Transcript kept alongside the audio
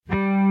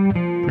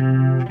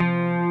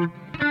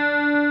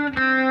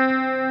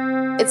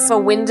it's a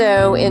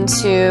window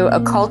into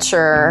a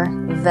culture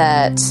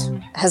that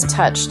has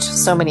touched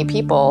so many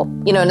people,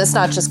 and it's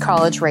not just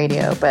college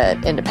radio, but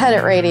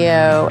independent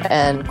radio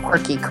and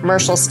quirky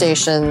commercial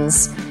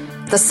stations,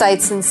 the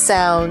sights and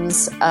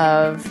sounds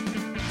of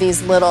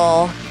these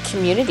little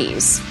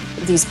communities,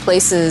 these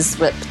places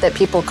that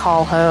people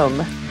call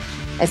home.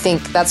 I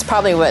think that's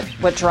probably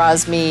what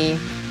draws me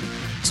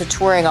to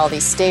touring all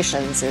these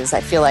stations is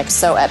I feel like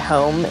so at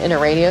home in a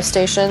radio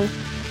station.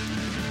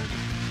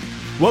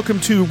 Welcome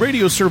to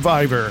Radio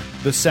Survivor,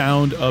 the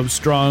sound of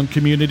strong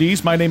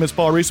communities. My name is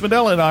Paul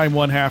Rees-Mandel, and I'm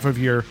one half of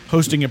your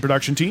hosting and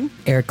production team.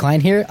 Eric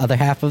Klein here, other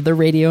half of the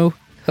radio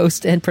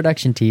host and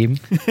production team.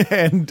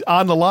 And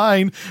on the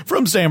line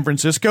from San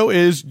Francisco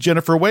is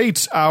Jennifer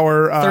Waits,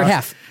 our third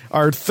half.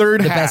 Our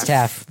third the half. Best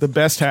half. The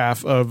best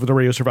half of the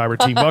Radio Survivor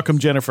team. Welcome,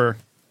 Jennifer.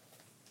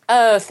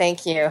 Oh,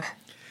 thank you.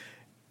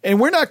 And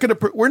we're not going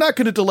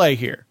to delay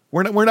here.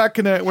 We're not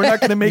going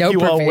to make No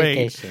you all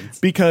wait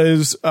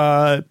because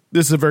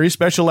this is a very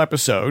special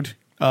episode.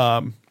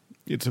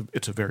 It's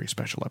a very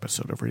special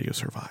episode of Radio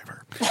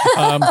Survivor.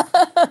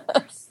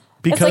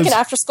 Because it's like an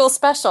after-school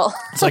special.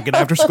 It's like an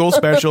after-school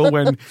special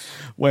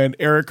when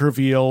Eric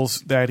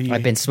reveals that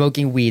I've been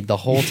smoking weed the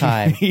whole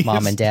time,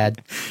 Mom and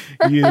Dad.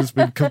 He has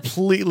been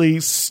completely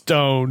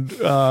stoned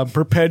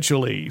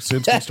perpetually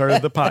since we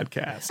started the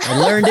podcast.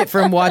 I learned it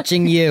from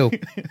watching you.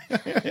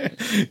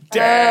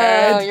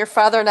 Dad! Oh, your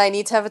father and I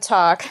need to have a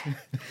talk.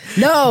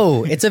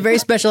 No, it's a very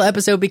special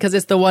episode because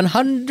it's the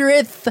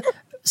 100th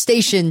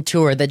station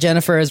tour that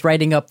Jennifer is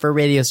writing up for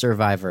Radio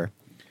Survivor.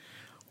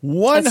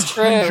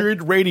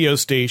 100 radio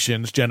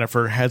stations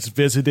Jennifer has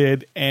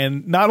visited,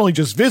 and not only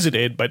just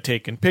visited, but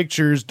taken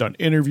pictures, done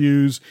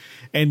interviews,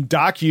 and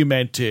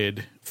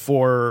documented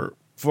for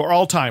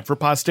all time, for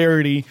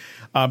posterity,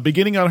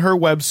 beginning on her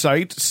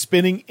website,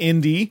 Spinning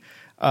Indie,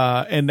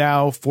 and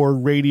now for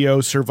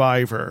Radio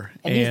Survivor.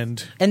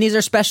 And these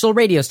are special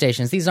radio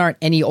stations. These aren't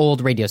any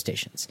old radio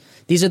stations.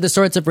 These are the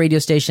sorts of radio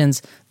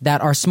stations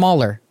that are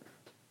smaller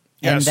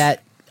and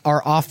that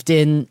are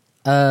often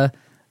not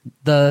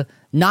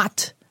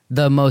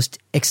the most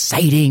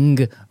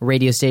exciting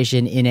radio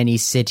station in any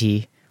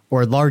city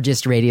or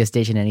largest radio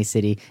station in any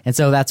city. And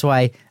so that's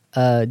why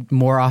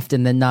more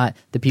often than not,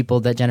 the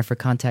people that Jennifer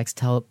contacts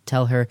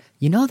tell her,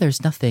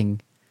 there's nothing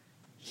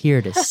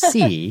here to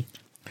see,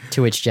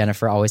 to which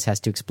Jennifer always has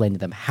to explain to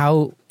them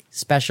how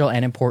special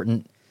and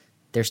important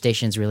their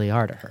stations really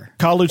are to her.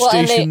 College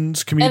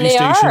stations, community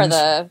stations. And they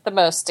are the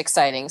most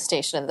exciting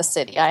station in the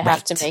city. I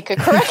have to make a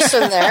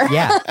correction there.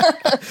 Yeah.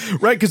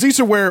 Right, because these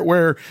are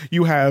where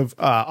you have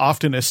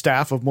often a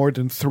staff of more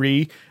than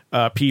 3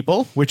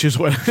 people, which is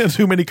what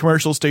too many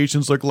commercial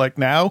stations look like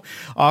now.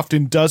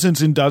 Often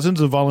dozens and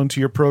dozens of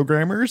volunteer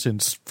programmers,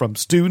 and from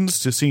students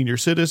to senior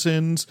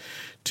citizens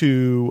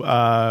to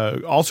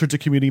all sorts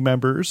of community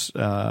members,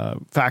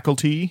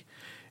 faculty,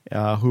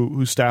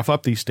 who staff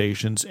up these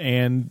stations.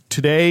 And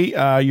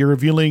today you're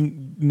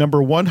revealing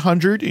number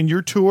 100 in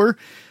your tour,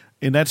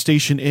 and that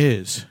station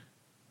is...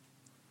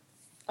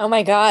 Oh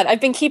my God,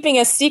 I've been keeping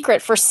a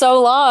secret for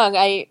so long.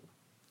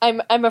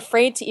 I'm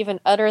afraid to even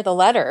utter the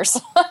letters.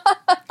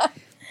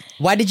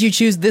 Why did you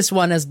choose this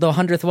one as the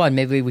 100th one?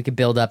 Maybe we could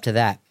build up to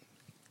that.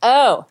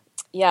 Oh,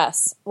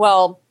 yes.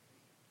 Well,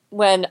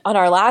 when on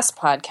our last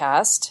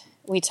podcast,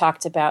 we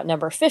talked about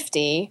number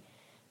 50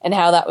 and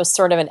how that was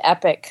sort of an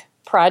epic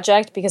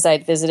project because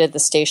I'd visited the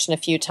station a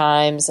few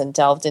times and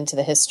delved into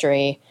the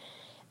history.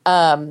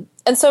 And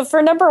so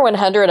for number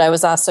 100, I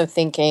was also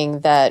thinking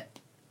that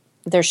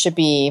there should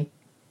be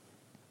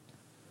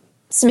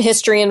some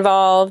history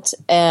involved.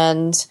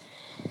 And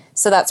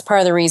so that's part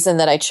of the reason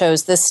that I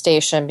chose this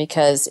station,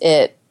 because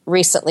it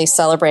recently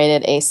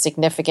celebrated a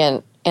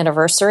significant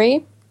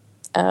anniversary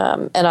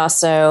and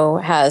also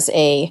has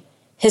a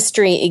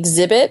history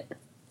exhibit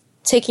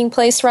taking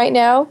place right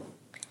now.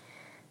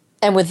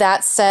 And with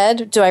that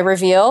said, do I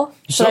reveal?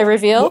 Should I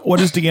reveal? What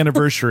is the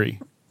anniversary?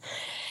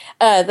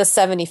 The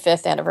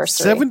 75th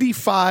anniversary.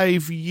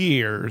 75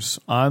 years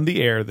on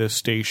the air, this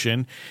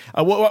station.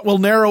 We'll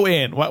narrow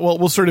in.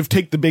 We'll sort of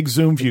take the big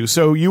zoom view.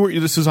 So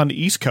this is on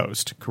the East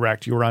Coast,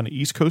 correct? You were on the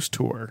East Coast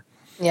tour.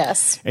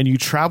 Yes. And you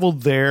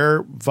traveled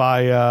there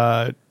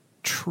via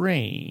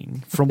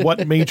train from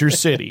what major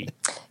city?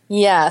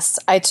 Yes.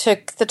 I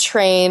took the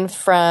train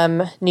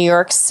from New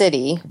York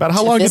City. About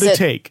how long did it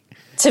take?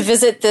 To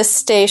visit this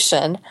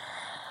station.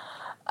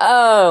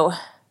 Oh,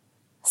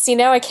 see,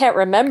 now I can't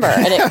remember.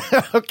 And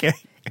okay.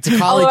 It's a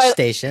college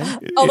station.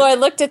 Although I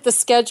looked at the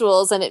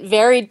schedules and it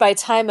varied by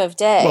time of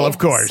day. Well, of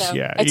course, so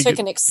yeah. I took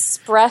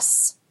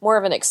more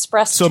of an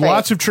express train. So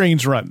lots of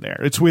trains run there.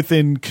 It's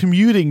within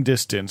commuting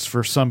distance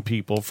for some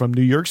people from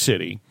New York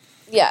City.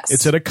 Yes.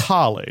 It's at a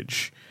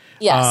college.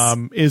 Yes.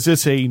 Is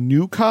this a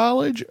new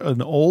college,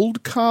 an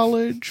old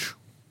college?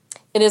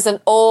 It is an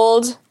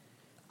old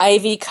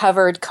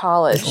ivy-covered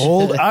college.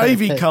 Old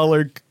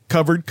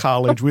ivy-covered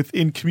college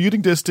within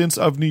commuting distance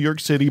of New York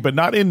City, but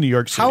not in New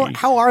York City.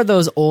 How are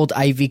those old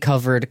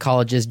ivy-covered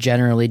colleges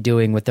generally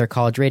doing with their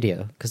college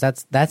radio? Because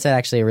that's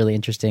actually a really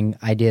interesting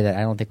idea that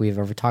I don't think we've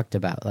ever talked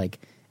about. Like,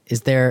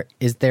 Is there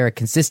a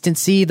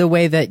consistency the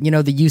way that, the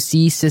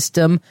UC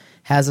system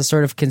has a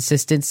sort of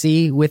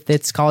consistency with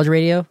its college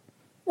radio?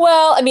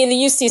 Well, I mean, the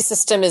UC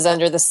system is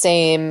under the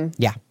same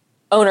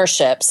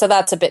ownership, so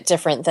that's a bit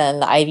different than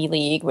the Ivy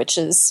League, which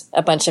is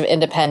a bunch of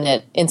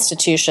independent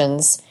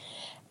institutions.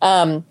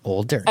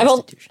 Older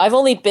institutions. I've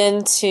only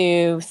been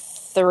to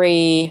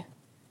 3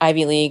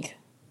 Ivy League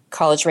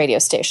college radio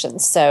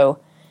stations, so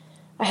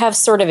I have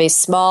sort of a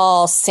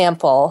small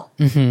sample.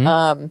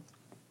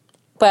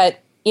 But,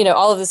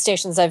 all of the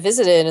stations I've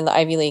visited in the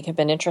Ivy League have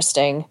been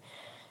interesting,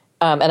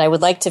 and I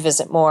would like to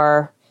visit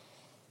more.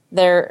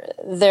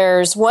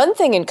 There's one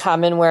thing in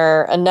common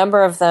where a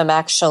number of them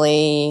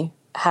actually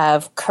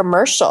have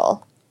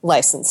commercial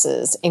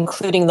licenses,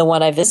 including the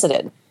one I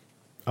visited.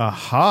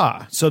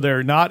 Aha. So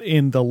they're not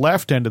in the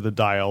left end of the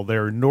dial.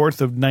 They're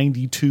north of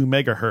 92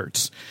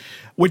 megahertz,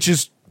 which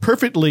is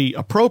perfectly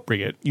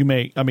appropriate. A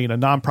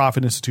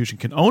nonprofit institution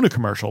can own a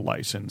commercial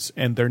license,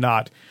 and they're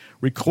not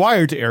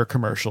required to air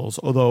commercials,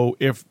 although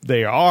if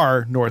they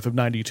are north of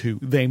 92,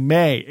 they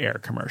may air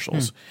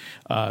commercials.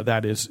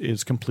 That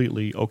is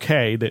completely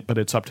okay, but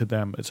it's up to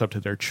them. It's up to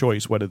their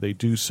choice whether they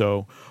do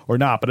so or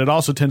not. But it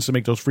also tends to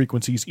make those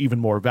frequencies even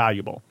more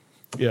valuable.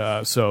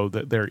 So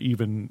that they're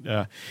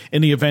even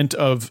in the event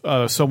of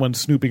someone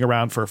snooping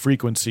around for a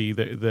frequency,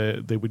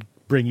 they would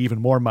bring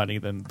even more money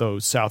than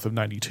those south of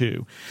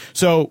 92.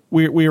 So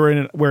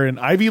we're an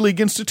Ivy League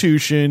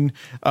institution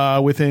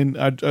within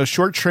a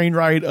short train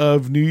ride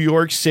of New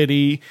York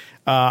City.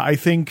 I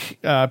think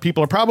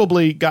people are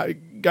probably got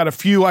a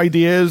few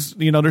ideas.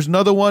 There's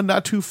another one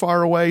not too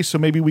far away, so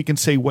maybe we can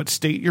say what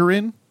state you're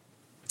in.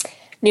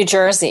 New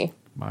Jersey.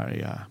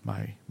 My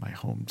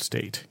home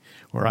state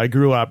where I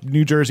grew up,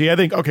 New Jersey. I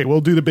think, okay,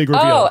 we'll do the big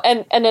reveal. Oh,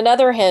 and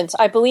another hint.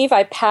 I believe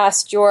I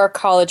passed your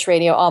college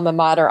radio alma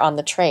mater on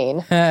the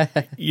train.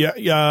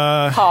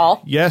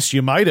 Paul. Yes,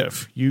 you might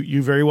have.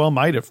 You very well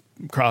might have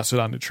crossed it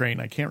on the train.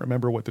 I can't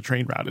remember what the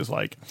train route is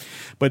like.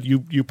 But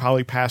you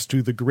probably passed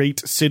through the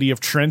great city of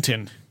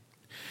Trenton.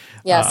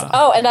 Yes.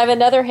 And I have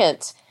another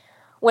hint.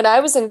 When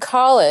I was in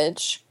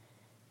college,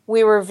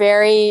 I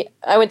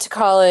went to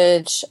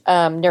college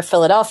near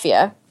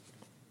Philadelphia,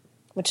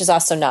 which is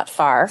also not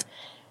far.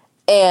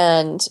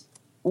 And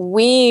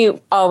we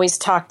always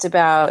talked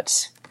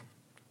about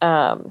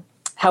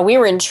how we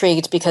were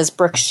intrigued because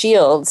Brooke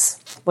Shields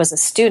was a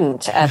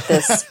student at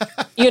this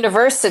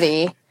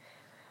university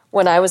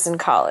when I was in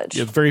college.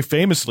 Yeah, very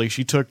famously,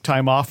 she took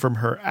time off from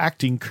her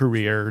acting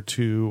career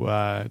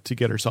to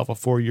get herself a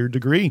 4-year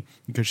degree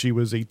because she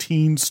was a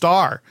teen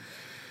star.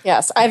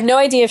 Yes. I have no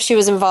idea if she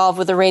was involved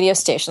with the radio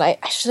station. I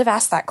should have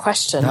asked that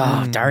question.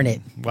 Oh, darn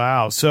it.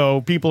 Wow. So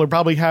people are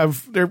probably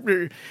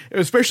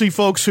especially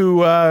folks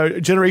who,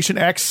 Generation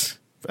X,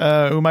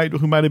 who might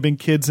have been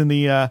kids in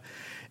the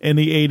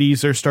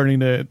 80s, are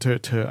starting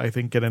to I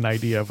think, get an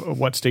idea of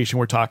what station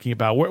we're talking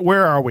about.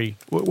 Where are we?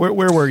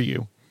 Where were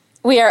you?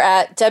 We are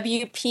at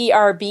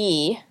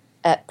WPRB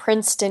at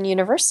Princeton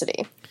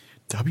University.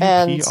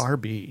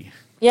 WPRB.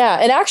 Yeah,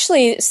 and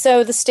actually,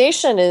 so the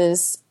station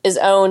is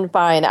owned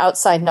by an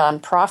outside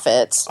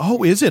nonprofit.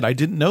 Oh, is it? I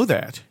didn't know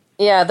that.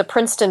 Yeah, the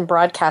Princeton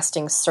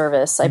Broadcasting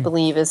Service, I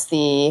believe, is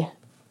the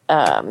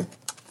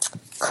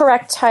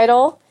correct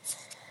title.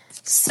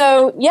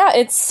 So, yeah,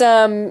 it's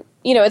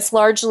it's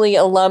largely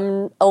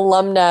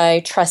alumni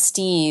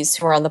trustees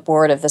who are on the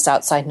board of this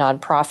outside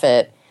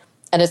nonprofit,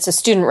 and it's a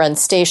student-run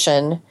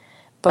station,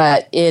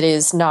 but it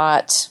is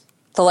not.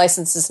 The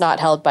license is not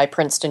held by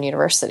Princeton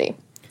University.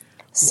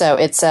 So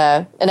it's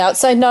an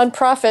outside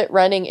nonprofit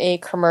running a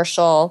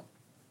commercial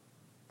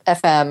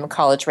FM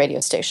college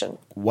radio station.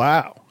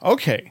 Wow.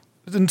 Okay.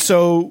 And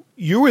so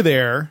you were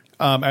there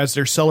as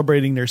they're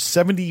celebrating their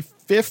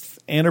 75th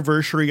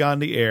anniversary on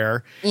the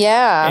air.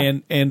 Yeah.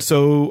 And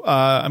so,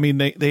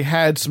 they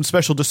had some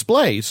special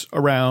displays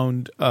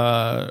around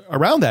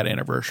that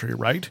anniversary,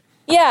 right?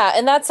 Yeah.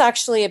 And that's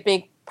actually a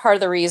big part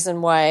of the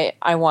reason why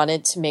I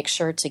wanted to make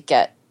sure to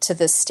get to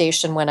this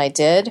station when I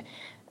did.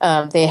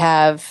 They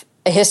have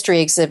a history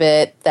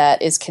exhibit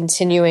that is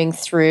continuing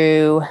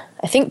through,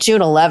 I think,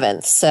 June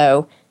 11th.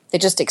 So they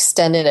just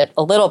extended it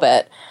a little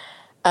bit.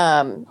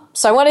 So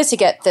I wanted to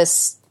get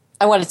this.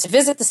 I wanted to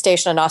visit the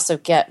station and also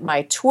get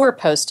my tour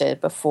posted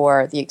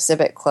before the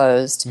exhibit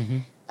closed.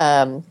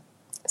 Mm-hmm.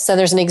 So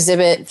there's an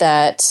exhibit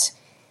that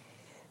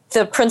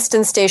the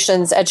Princeton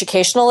station's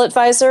educational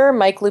advisor,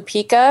 Mike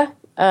Lupica,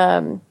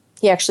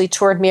 he actually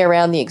toured me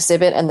around the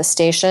exhibit and the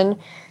station.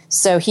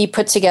 So he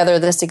put together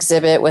this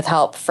exhibit with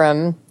help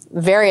from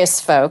various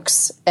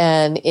folks,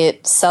 and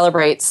it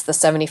celebrates the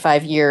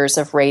 75 years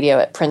of radio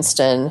at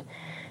Princeton,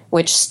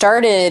 which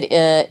started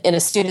in a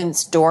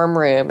student's dorm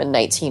room in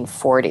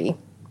 1940.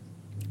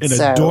 In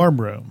a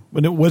dorm room?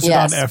 Was it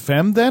on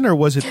FM then, or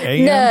was it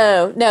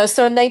AM? No.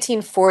 So in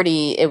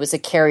 1940, it was a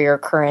carrier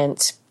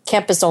current,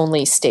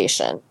 campus-only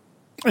station.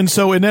 And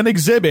so in that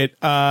exhibit,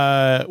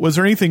 was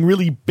there anything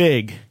really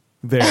big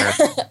there?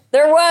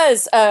 There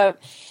was.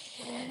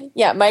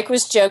 Mike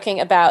was joking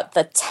about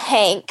the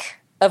tank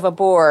of a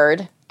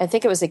board. I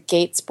think it was a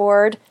Gates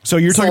board. So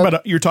you're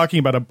talking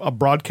about a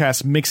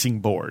broadcast mixing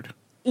board.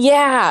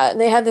 Yeah,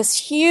 they had this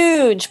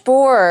huge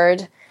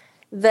board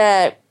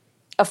that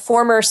a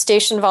former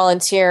station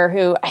volunteer,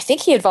 who I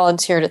think he had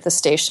volunteered at the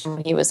station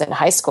when he was in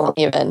high school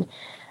even,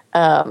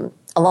 a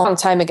long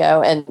time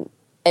ago,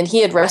 and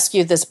he had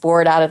rescued this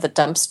board out of the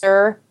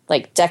dumpster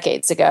like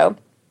decades ago.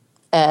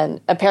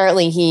 And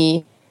apparently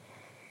he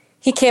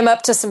came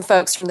up to some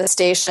folks from the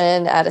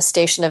station at a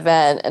station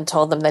event and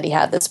told them that he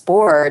had this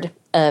board.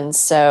 And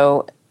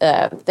so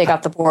they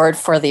got the board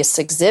for this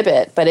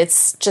exhibit. But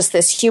it's just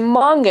this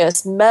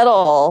humongous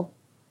metal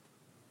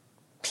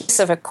piece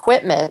of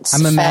equipment.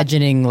 I'm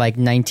imagining like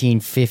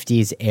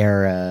 1950s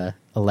era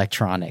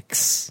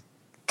electronics.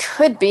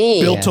 Could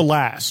be. Built to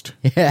last.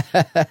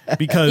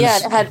 Because Yeah,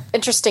 it had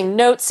interesting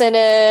notes in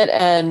it.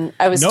 And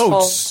I was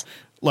notes,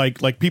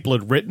 told... like people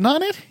had written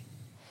on it?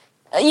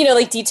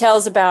 like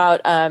details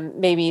about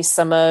maybe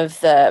some of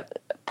the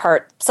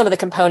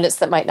components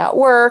that might not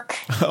work.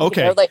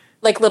 Okay.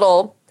 Like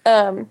little.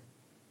 Because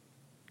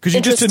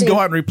you just didn't interesting- go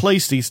out and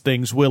replace these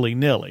things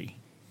willy-nilly.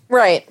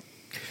 Right.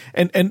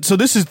 And so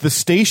this is the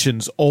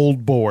station's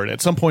old board.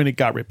 At some point it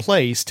got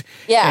replaced.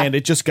 Yeah. And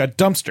it just got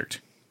dumpstered.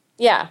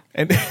 Yeah.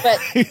 And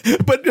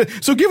But but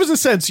so give us a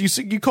sense.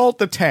 You call it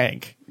the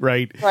tank,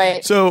 right?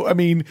 Right. So I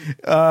mean,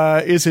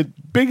 is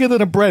it bigger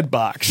than a bread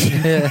box?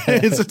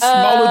 Is it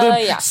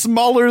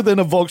smaller than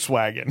a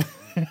Volkswagen?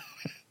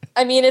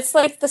 I mean, it's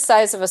like the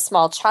size of a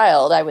small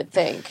child, I would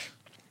think.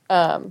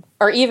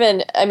 Or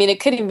even, I mean, it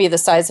could even be the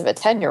size of a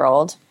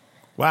 10-year-old.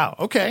 Wow.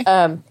 Okay.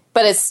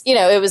 But it's,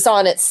 it was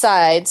on its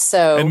side,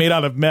 so... And made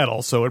out of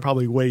metal, so it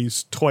probably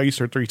weighs twice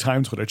or three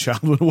times what a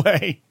child would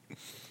weigh.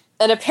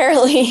 And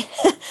apparently,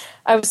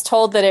 I was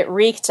told that it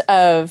reeked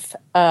of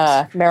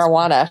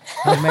marijuana.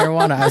 Oh,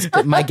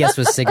 marijuana. My guess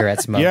was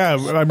cigarette smoke. Yeah,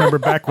 I remember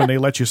back when they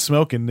let you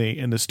smoke in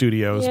the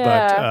studios,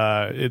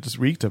 but it just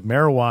reeked of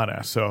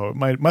marijuana. So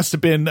it must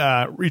have been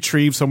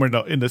retrieved somewhere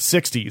in the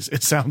 60s.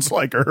 It sounds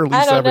like early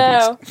 70s. I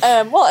don't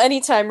know. Well,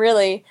 anytime,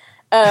 really.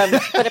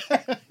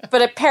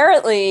 But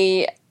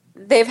apparently,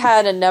 they've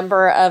had a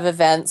number of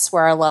events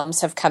where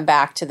alums have come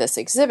back to this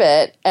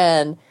exhibit,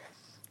 and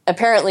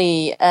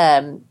apparently...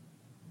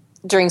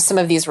 during some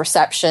of these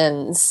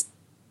receptions,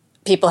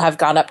 people have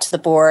gone up to the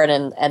board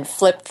and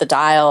flipped the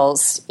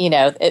dials.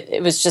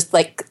 It was just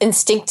like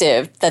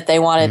instinctive that they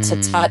wanted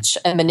to touch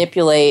and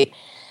manipulate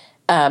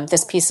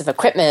this piece of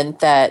equipment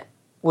that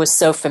was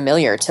so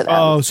familiar to them.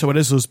 Oh, so it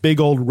is those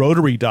big old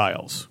rotary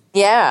dials.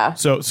 Yeah.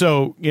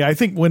 So yeah, I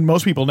think when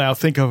most people now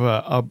think of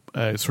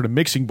a sort of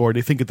mixing board,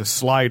 they think of the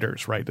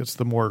sliders, right? That's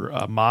the more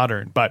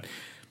modern. But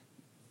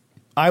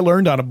I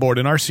learned on a board,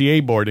 an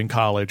RCA board in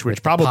college,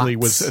 which probably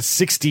was a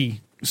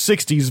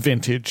 60s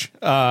vintage,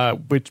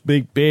 with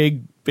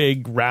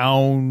big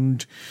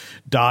round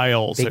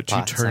dials Big that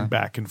pots, you turn huh?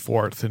 back and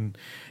forth. And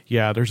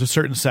yeah, there's a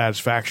certain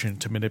satisfaction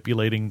to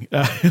manipulating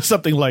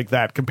something like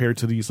that compared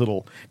to these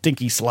little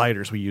dinky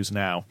sliders we use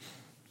now.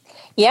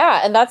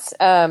 Yeah, and that's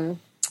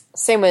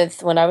same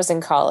with when I was in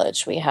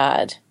college. We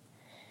had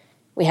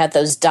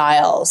those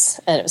dials,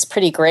 and it was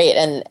pretty great.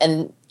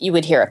 And you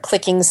would hear a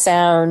clicking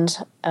sound.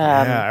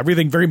 Yeah,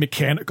 everything very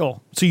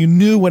mechanical. So you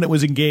knew when it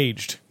was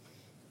engaged.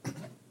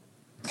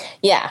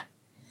 Yeah.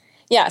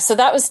 Yeah, so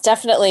that was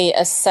definitely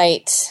a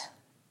sight.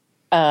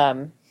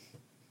 A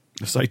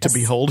sight to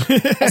behold.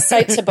 A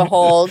sight to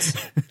behold.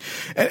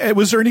 And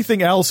was there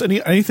anything else?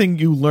 Anything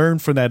you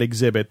learned from that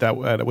exhibit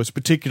that was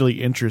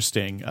particularly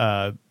interesting?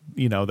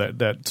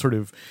 That sort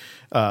of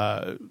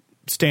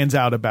stands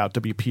out about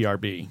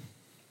WPRB.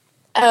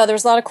 Oh, there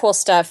was a lot of cool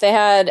stuff. They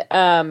had.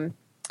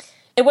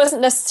 It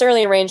wasn't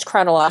necessarily arranged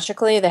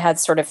chronologically. They had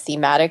sort of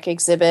thematic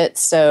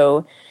exhibits.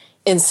 So,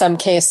 in some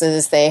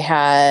cases, they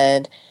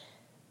had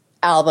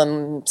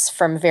albums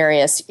from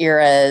various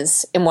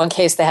eras. In one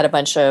case, they had a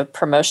bunch of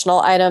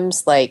promotional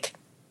items, like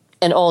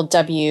an old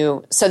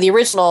So the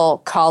original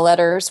call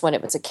letters, when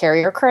it was a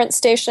carrier current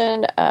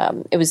station,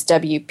 it was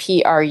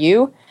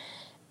WPRU,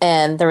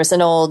 and there was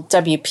an old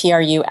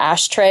WPRU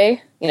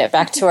ashtray.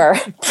 Back to our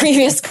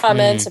previous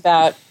comment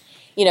about,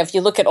 if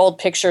you look at old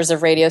pictures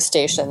of radio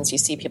stations, you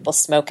see people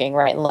smoking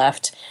right and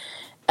left.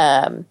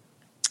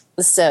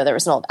 So there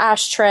was an old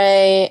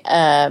ashtray.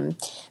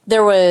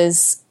 There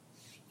was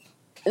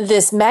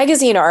this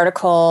magazine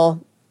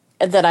article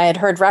that I had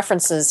heard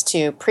references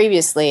to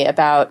previously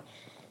about.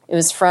 It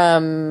was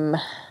from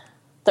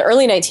the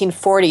early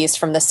 1940s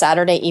from the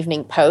Saturday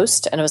Evening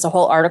Post, and it was a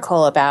whole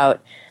article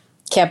about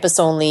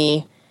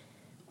campus-only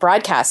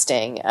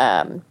broadcasting.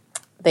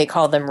 They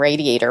called them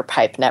radiator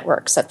pipe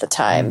networks at the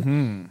time.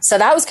 Mm-hmm. So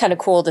that was kind of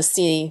cool to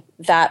see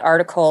that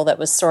article that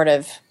was sort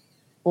of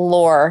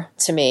lore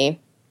to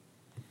me.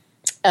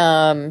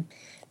 There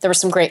were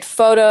some great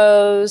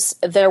photos.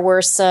 There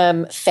were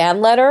some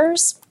fan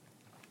letters.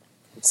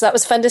 So that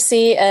was fun to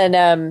see. And,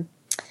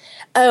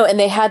 and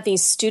they had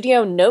these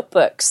studio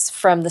notebooks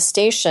from the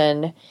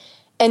station.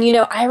 And,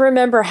 I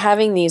remember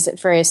having these at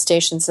various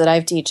stations that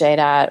I've DJ'd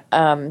at.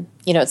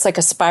 It's like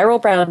a spiral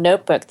bound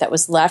notebook that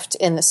was left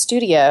in the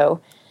studio.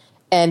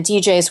 And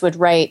DJs would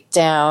write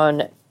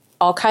down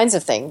all kinds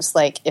of things,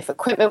 like if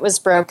equipment was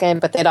broken,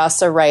 but they'd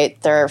also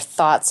write their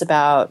thoughts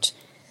about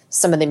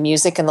some of the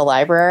music in the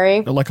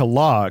library. Like a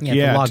log,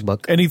 Yeah, the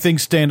logbook. Anything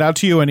stand out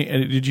to you?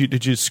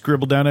 Did you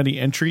scribble down any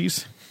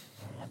entries?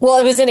 Well,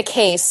 it was in a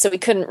case, so we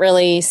couldn't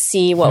really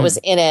see what was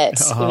in it.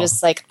 It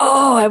was like,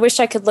 oh, I wish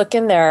I could look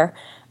in there.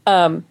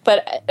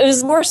 But it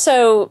was more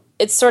so,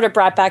 it sort of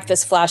brought back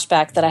this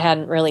flashback that I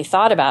hadn't really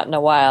thought about in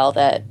a while,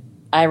 that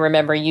I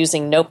remember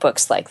using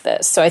notebooks like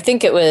this. So I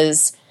think it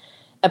was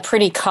a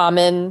pretty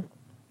common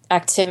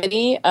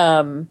activity.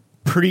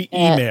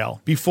 Pre-email,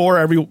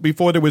 before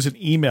there was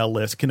an email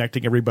list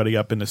connecting everybody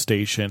up in the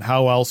station,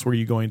 how else were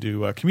you going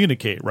to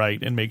communicate, right,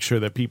 and make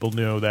sure that people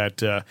know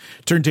that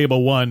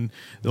turntable 1,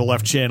 the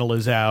left channel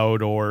is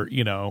out, or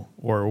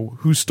or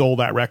who stole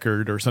that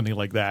record or something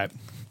like that.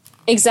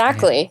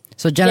 Exactly.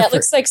 So Jennifer, it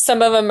looks like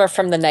some of them are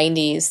from the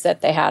 90s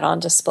that they had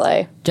on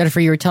display. Jennifer,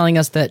 you were telling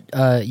us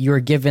that you were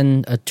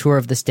given a tour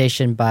of the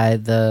station by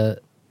the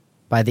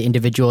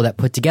individual that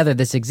put together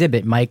this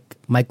exhibit, Mike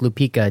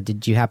Lupica.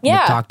 Did you happen to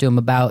talk to him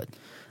about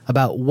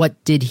what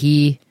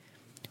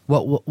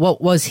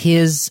was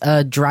his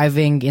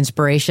driving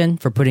inspiration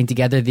for putting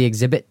together the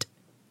exhibit?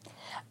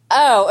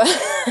 Oh,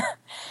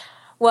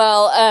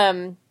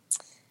 well,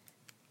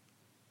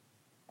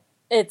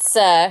 it's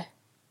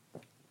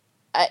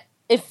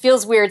it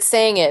feels weird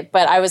saying it,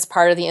 but I was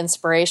part of the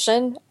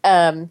inspiration.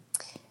 I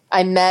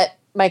met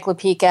Mike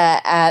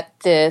Lupica at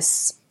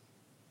this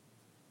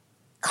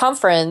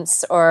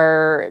conference,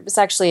 or it was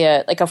actually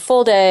a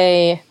full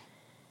day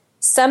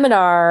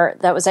seminar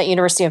that was at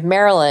University of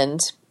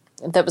Maryland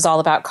that was all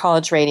about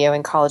college radio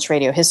and college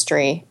radio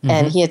history. Mm-hmm.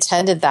 And he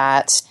attended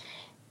that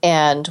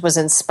and was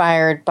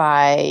inspired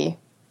by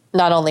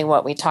not only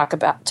what we talked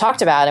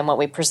about and what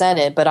we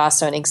presented, but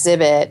also an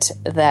exhibit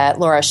that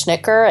Laura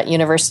Schnicker at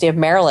University of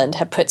Maryland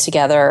had put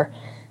together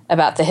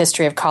about the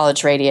history of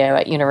college radio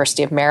at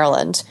University of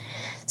Maryland.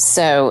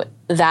 So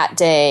that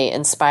day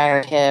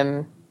inspired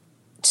him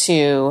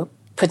to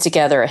put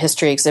together a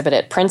history exhibit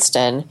at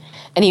Princeton.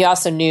 And he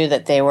also knew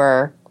that they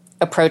were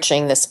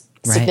approaching this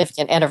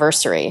significant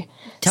anniversary.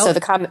 So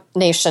the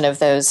combination of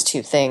those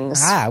two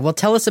things. Well,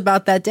 tell us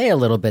about that day a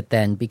little bit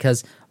then,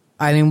 because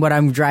I mean, what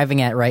I'm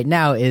driving at right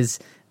now is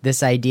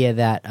this idea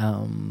that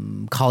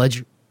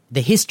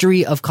the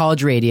history of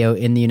college radio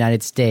in the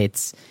United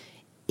States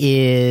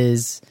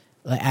is,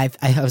 I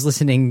was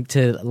listening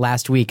to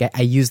last week,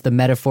 I used the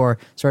metaphor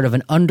sort of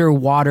an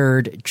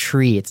underwatered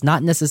tree. It's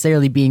not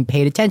necessarily being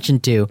paid attention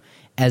to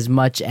as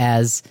much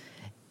as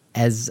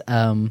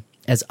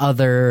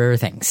other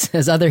things,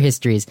 as other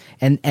histories.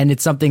 And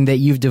it's something that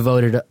you've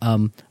devoted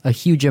a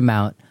huge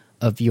amount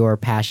of your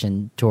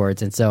passion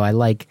towards. And so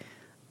I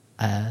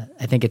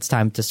think it's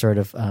time to sort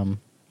of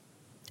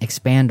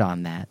expand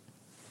on that.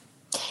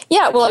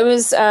 Yeah, well, it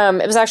was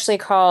actually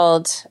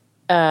called,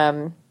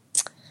 now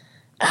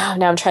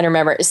I'm trying to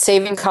remember,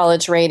 Saving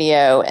College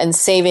Radio, and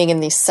saving in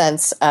the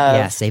sense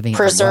of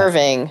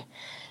preserving.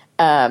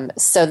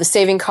 So the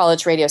Saving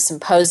College Radio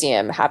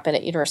Symposium happened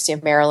at University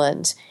of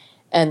Maryland.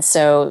 And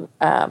so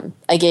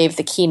I gave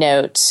the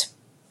keynote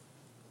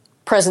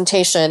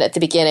presentation at the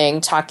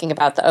beginning talking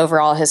about the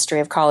overall history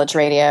of college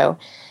radio.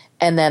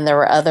 And then there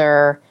were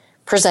other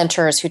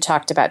presenters who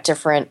talked about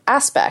different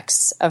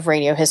aspects of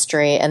radio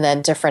history and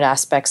then different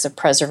aspects of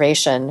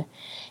preservation.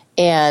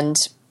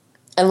 And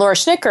Laura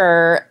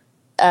Schnicker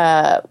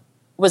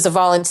was a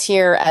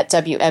volunteer at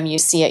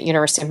WMUC at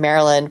University of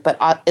Maryland,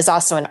 but is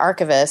also an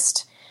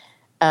archivist.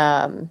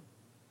 And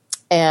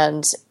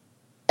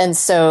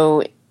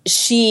so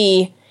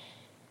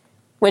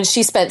when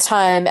she spent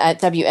time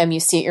at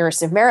WMUC at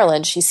University of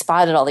Maryland, she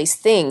spotted all these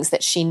things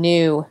that she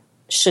knew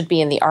should be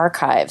in the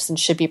archives and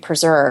should be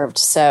preserved.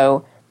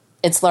 So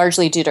it's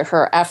largely due to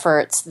her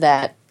efforts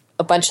that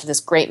a bunch of this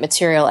great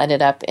material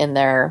ended up in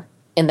their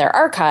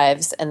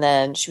archives, and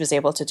then she was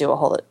able to do a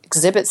whole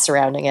exhibit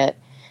surrounding it.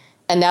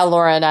 And now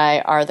Laura and I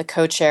are the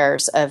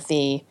co-chairs of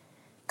the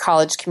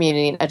College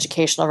Community and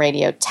Educational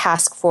Radio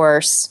Task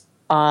Force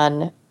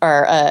of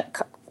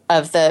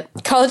the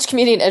College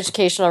Community and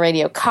Educational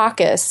Radio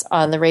Caucus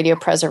on the Radio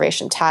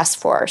Preservation Task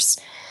Force.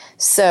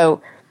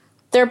 So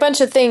there are a bunch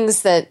of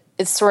things that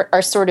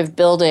are sort of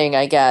building,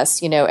 I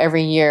guess.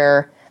 Every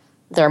year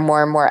there are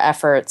more and more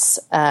efforts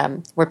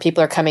where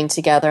people are coming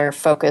together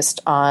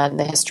focused on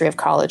the history of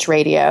college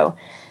radio.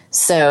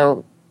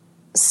 So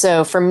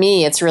for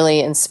me, it's really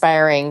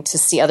inspiring to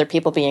see other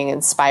people being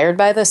inspired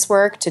by this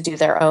work to do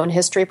their own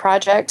history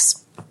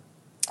projects.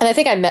 And I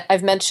think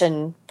I've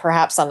mentioned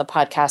perhaps on the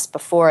podcast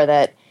before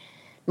that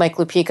Mike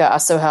Lupica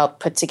also helped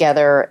put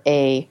together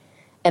an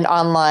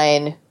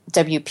online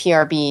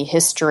WPRB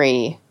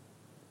history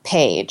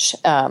page.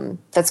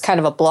 That's kind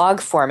of a blog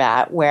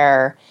format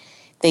where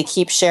they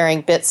keep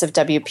sharing bits of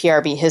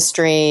WPRB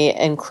history,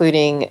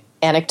 including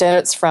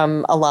anecdotes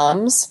from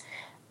alums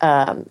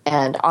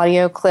and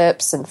audio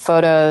clips and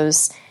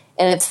photos.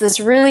 And it's this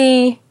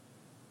really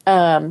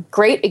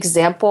great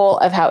example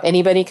of how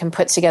anybody can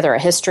put together a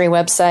history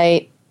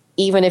website,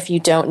 even if you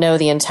don't know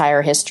the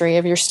entire history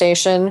of your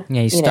station.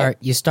 Yeah, you start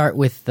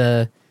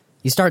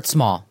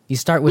small. You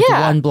start with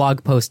one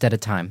blog post at a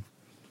time.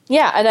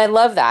 Yeah, and I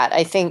love that.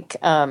 I think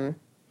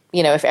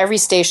if every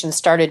station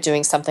started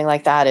doing something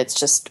like that, it's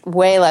just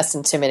way less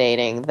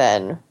intimidating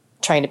than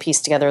trying to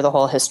piece together the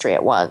whole history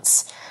at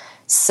once.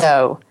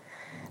 So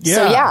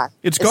yeah,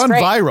 it's it's gone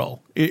great. viral.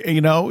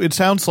 It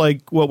sounds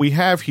like what we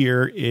have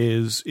here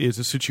is a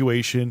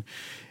situation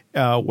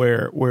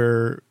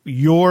where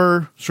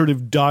your sort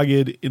of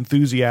dogged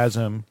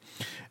enthusiasm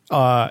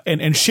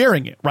and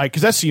sharing it, right?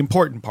 Because that's the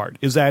important part,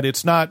 is that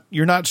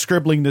you're not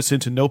scribbling this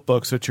into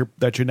notebooks that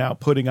you're now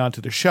putting onto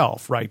the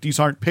shelf, right? These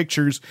aren't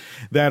pictures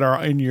that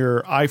are in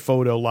your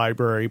iPhoto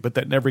library but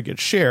that never get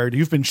shared.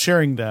 You've been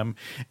sharing them,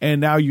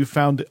 and now you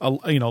found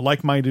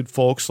like-minded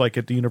folks like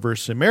at the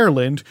University of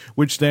Maryland,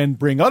 which then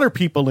bring other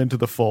people into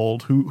the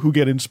fold who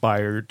get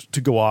inspired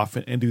to go off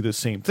and do the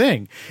same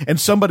thing. And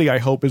somebody, I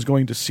hope, is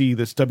going to see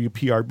this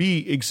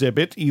WPRB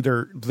exhibit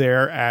either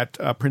there at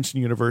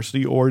Princeton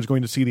University or is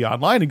going to see the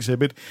online exhibit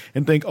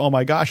and think, oh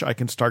my gosh, I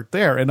can start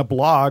there. And a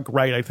blog,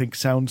 right, I think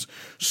sounds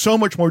so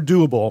much more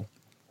doable,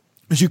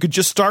 because you could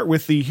just start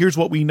with here's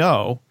what we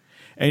know,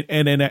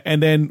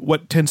 and then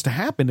what tends to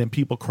happen, and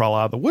people crawl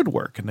out of the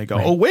woodwork and they go,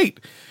 right. Oh wait.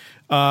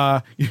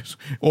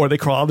 Or they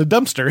crawl out of the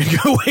dumpster and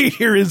go, wait,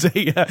 here's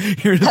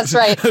That's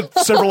right.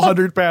 a several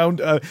 100-pound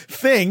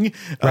thing.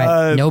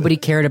 Right. Nobody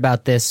cared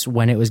about this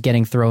when it was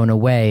getting thrown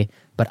away,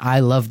 but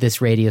I love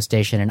this radio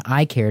station and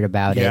I cared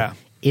about it.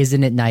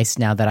 Isn't it nice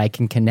now that I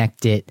can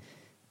connect it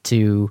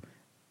to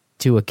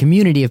a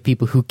community of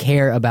people who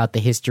care about the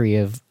history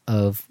of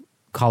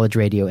college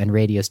radio and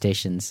radio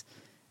stations?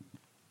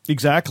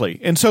 Exactly.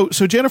 And so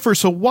Jennifer,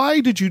 why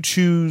did you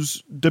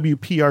choose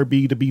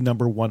WPRB to be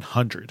number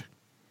 100?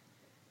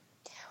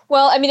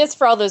 Well, I mean, it's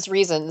for all those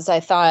reasons. I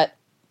thought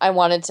I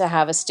wanted to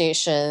have a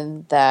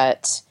station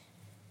that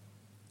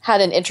had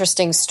an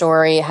interesting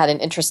story, had an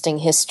interesting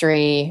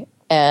history,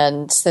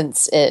 and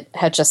since it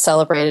had just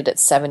celebrated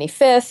its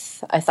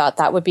 75th, I thought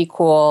that would be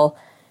cool.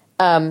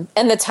 And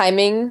the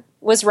timing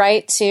was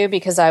right too,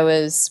 because I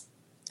was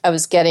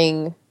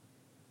getting,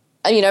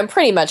 I'm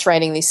pretty much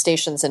writing these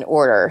stations in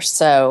order.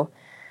 So,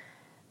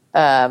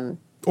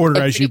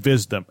 as you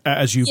visit them,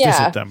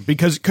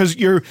 because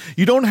you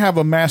don't have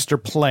a master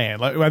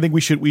plan. I think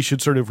we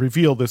should sort of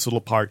reveal this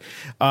little part.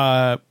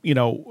 You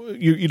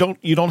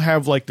don't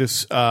have like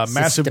this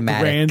massive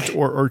grant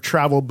or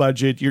travel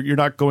budget. You're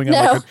not going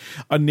on like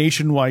a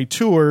nationwide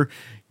tour.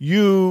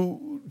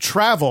 You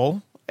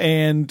travel.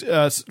 And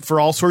for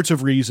all sorts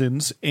of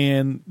reasons,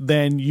 and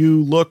then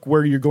you look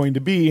where you're going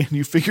to be, and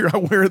you figure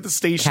out where the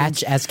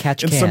stations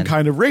catch in can. some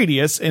kind of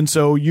radius. And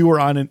so you were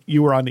on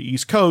the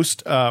East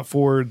Coast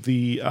for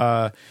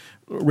the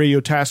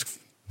Radio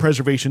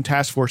Preservation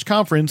Task Force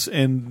Conference,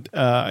 and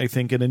I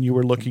think, and then you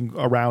were looking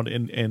around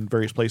in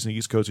various places in the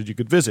East Coast that you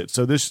could visit.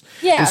 So this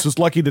was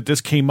lucky that this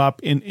came up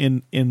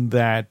in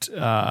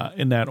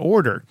that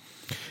order.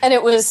 And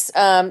it was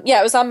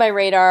it was on my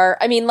radar.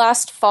 I mean,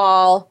 last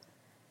fall,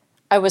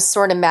 I was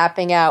sort of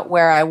mapping out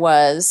where I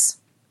was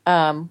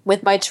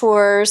with my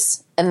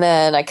tours, and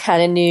then I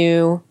kind of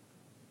knew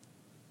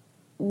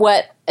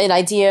an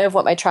idea of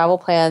what my travel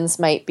plans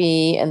might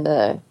be in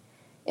the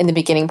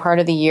beginning part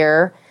of the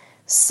year.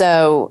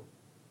 So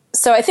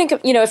I think,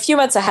 a few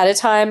months ahead of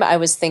time, I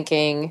was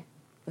thinking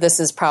this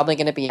is probably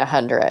going to be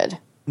 100,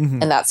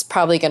 and that's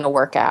probably going to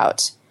work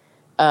out.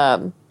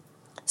 So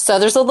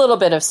there's a little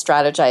bit of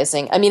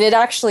strategizing. I mean, it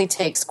actually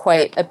takes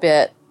quite a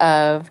bit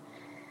of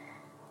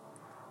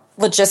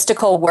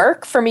logistical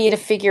work for me to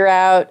figure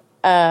out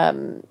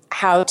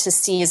how to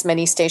see as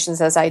many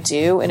stations as I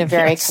do in a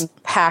very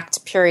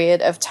compact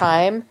period of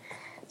time.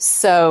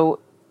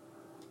 So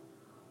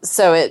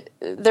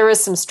there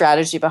is some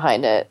strategy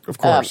behind it. Of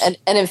course.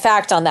 And in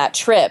fact, on that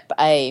trip,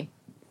 I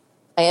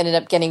ended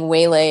up getting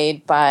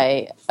waylaid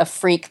by a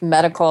freak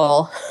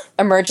medical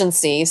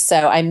emergency.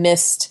 So I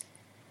missed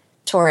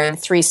touring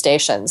 3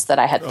 stations that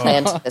I had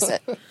planned to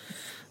visit.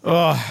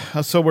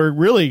 So we're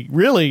really,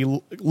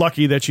 really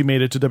lucky that you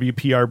made it to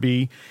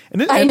WPRB.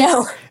 I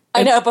know.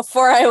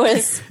 Before I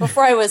was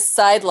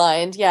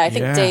sidelined. Yeah, I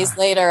think days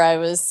later I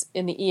was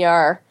in the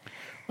ER.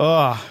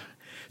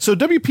 So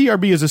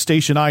WPRB is a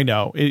station I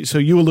know. So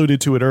you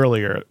alluded to it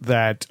earlier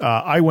that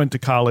I went to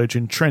college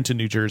in Trenton,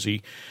 New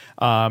Jersey,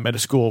 at a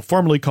school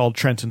formerly called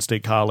Trenton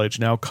State College,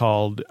 now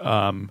called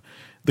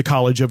the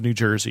College of New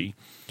Jersey.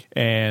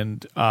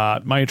 And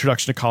my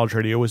introduction to college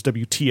radio was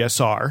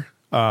WTSR.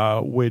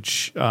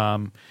 Which at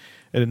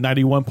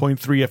 91.3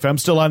 FM,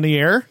 still on the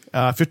air,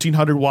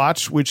 1,500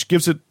 watts, which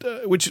puts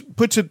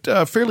it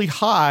fairly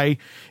high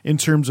in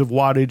terms of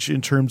wattage,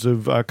 in terms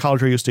of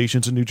college radio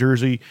stations in New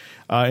Jersey,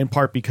 in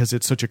part because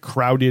it's such a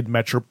crowded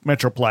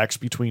metroplex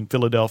between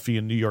Philadelphia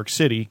and New York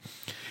City.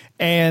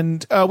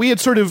 And we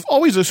had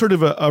always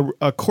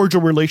a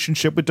cordial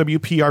relationship with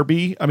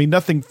WPRB. I mean,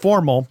 nothing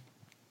formal.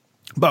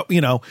 But,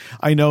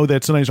 I know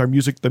that sometimes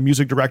the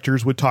music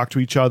directors would talk to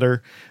each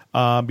other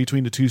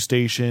between the two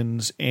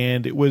stations.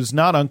 And it was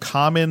not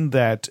uncommon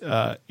that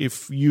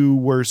if you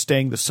were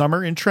staying the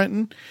summer in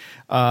Trenton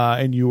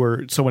and you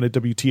were someone at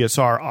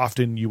WTSR,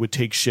 often you would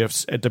take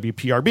shifts at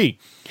WPRB.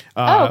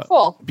 Oh,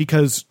 cool.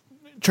 Because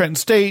Trenton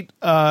State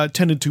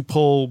tended to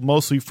pull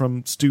mostly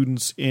from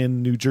students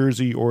in New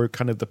Jersey or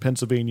kind of the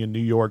Pennsylvania, New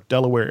York,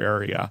 Delaware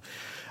area.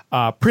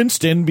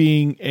 Princeton,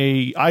 being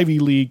a Ivy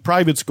League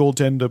private school,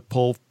 tended to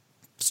pull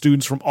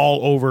students from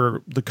all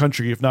over the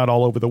country, if not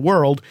all over the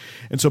world.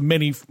 And so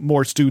many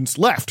more students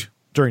left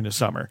during the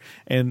summer.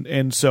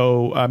 And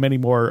so many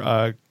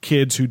more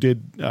kids who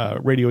did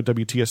radio at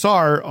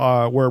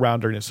WTSR were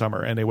around during the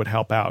summer, and they would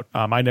help out.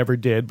 I never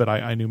did, but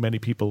I knew many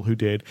people who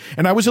did.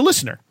 And I was a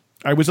listener.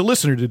 I was a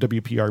listener to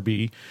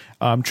WPRB.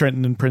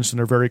 Trenton and Princeton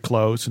are very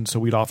close, and so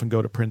we'd often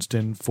go to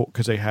Princeton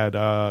because they had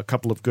a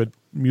couple of good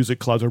music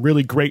clubs, a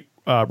really great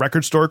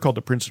record store called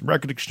the Princeton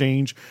Record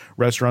Exchange,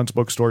 restaurants,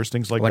 bookstores,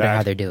 things like Wonder that.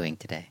 how they're doing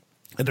today.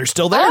 And they're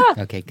still there.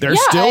 Okay, good. They're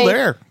still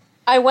there.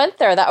 I went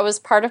there. That was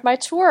part of my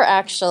tour,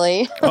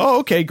 actually.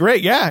 Oh, okay,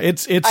 great. Yeah,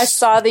 it's. I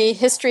saw the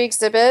history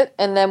exhibit,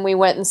 and then we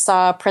went and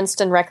saw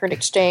Princeton Record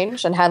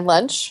Exchange and had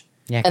lunch.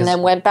 Yeah, and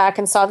then went back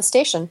and saw the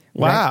station.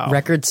 Wow.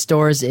 Record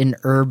stores in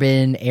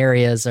urban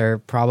areas are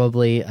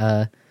probably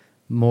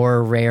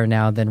more rare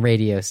now than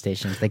radio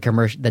stations,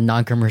 the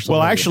non-commercial.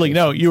 Well, radio actually,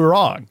 stations. no, you were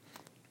wrong.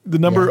 The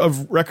number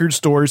of record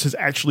stores has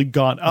actually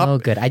gone up. Oh,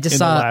 good. I just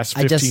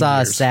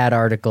saw a sad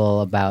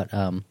article about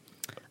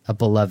a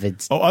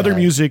beloved. Other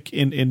music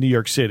in New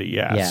York City.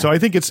 Yeah. So I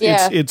think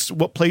it's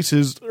what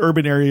places,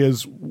 urban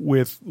areas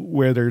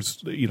where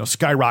there's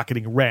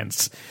skyrocketing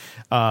rents.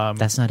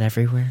 That's not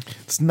everywhere.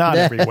 It's not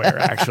everywhere,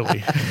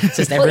 actually. It's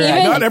just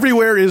everywhere. Not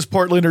everywhere is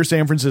Portland or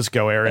San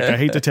Francisco, Eric. I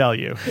hate to tell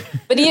you.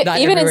 But not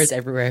even everywhere is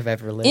everywhere I've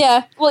ever lived.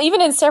 Yeah. Well,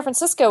 even in San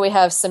Francisco, we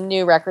have some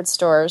new record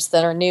stores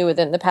that are new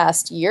within the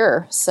past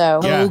year. So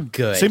Yeah. Oh,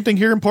 good. Same thing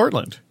here in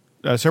Portland.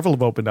 Several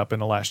have opened up in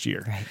the last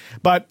year. Right.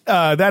 But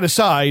that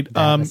aside,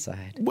 as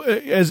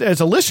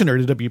a listener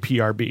to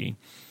WPRB,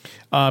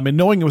 and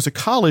knowing it was a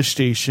college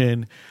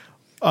station,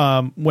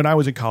 when I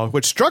was in college,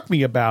 what struck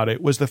me about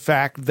it was the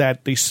fact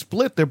that they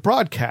split their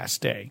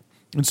broadcast day.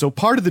 And so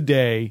part of the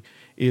day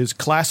is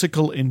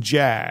classical and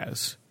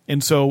jazz.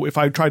 And so if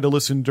I tried to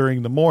listen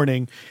during the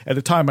morning, at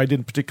the time I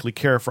didn't particularly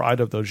care for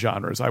either of those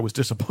genres. I was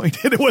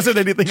disappointed. It wasn't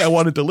anything I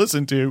wanted to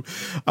listen to.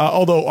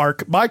 Although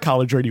my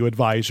college radio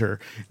advisor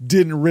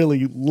didn't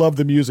really love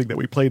the music that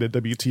we played at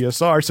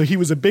WTSR. So he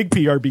was a big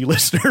PRB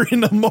listener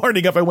in the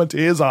morning. If I went to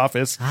his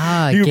office,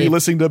 he would be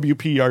listening to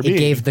WPRB. It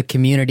gave the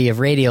community of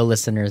radio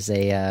listeners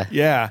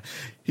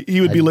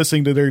he would be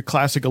listening to their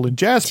classical and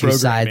jazz two programming.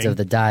 sides of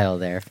the dial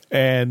there.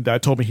 And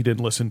told me he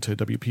didn't listen to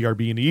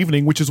WPRB in the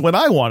evening, which is when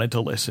I wanted to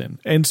listen.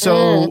 And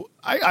so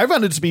I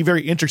found it to be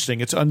very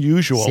interesting. It's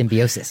unusual.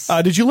 Symbiosis.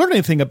 Did you learn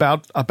anything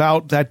about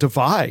that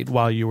divide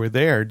while you were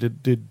there?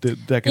 Did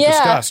that get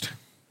discussed?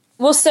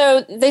 Well,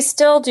 so they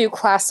still do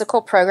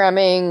classical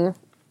programming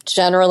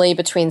generally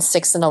between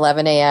 6 and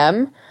 11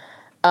 a.m.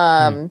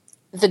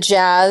 The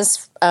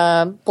jazz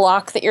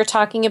block that you're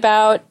talking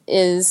about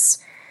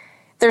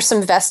there's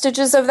some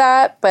vestiges of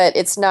that, but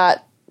it's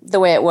not the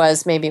way it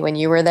was maybe when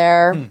you were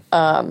there.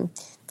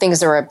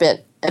 Things are a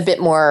bit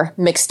more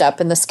mixed up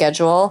in the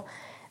schedule.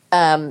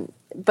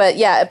 But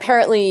yeah,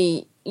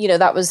 apparently,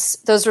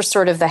 those were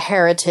sort of the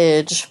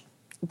heritage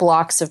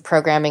blocks of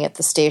programming at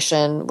the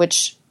station,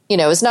 which,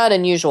 is not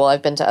unusual.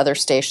 I've been to other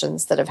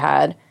stations that have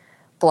had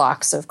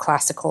blocks of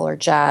classical or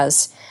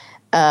jazz.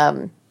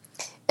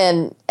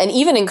 And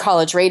even in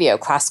college radio,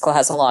 classical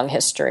has a long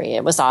history.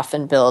 It was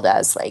often billed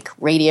as like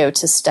radio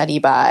to study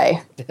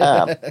by.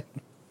 But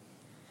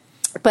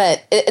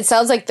it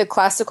sounds like the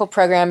classical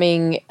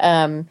programming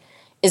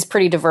is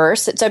pretty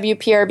diverse at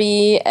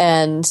WPRB.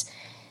 And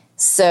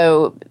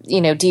so,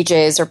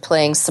 DJs are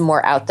playing some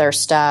more out there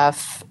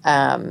stuff.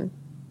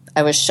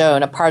 I was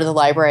shown a part of the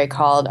library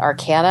called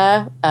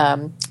Arcana,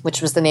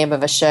 which was the name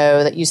of a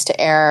show that used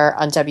to air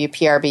on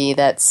WPRB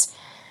that's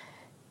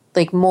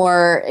like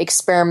more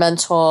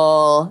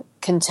experimental,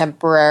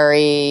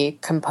 contemporary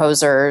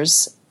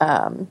composers,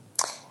 more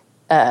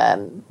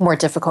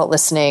difficult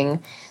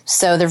listening.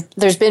 So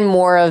there's been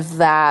more of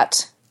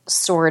that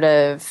sort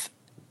of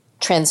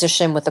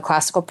transition with the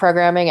classical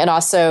programming. And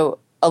also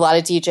a lot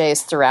of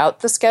DJs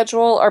throughout the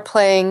schedule are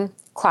playing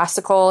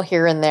classical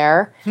here and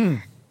there.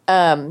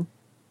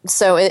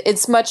 So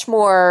it's much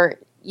more,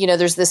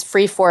 there's this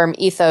freeform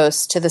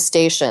ethos to the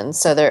station.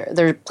 So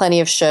there are plenty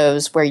of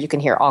shows where you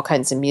can hear all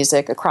kinds of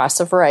music across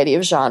a variety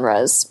of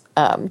genres.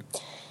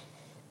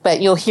 But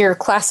you'll hear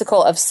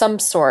classical of some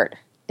sort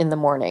in the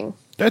morning.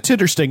 That's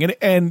interesting.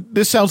 And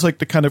this sounds like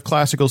the kind of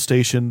classical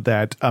station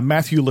that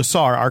Matthew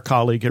Lassar, our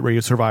colleague at Radio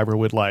Survivor,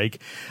 would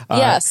like.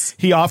 Yes.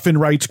 He often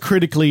writes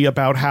critically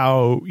about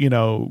how,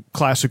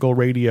 classical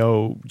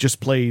radio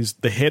just plays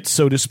the hits,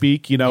 so to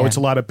speak. It's a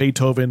lot of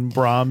Beethoven,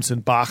 Brahms,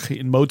 and Bach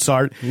and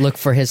Mozart. Look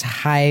for his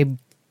hybrid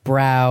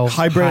highbrow,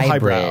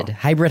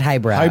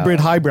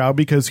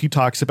 because he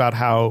talks about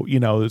how,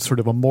 it's sort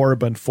of a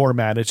moribund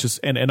format. It's just,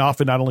 and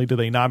often not only do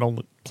they not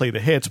only play the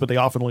hits, but they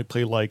often only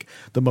play like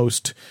the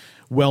most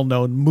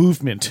well-known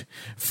movement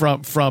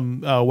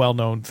from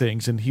well-known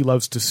things, and he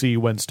loves to see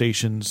when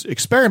stations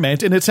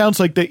experiment. And it sounds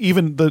like that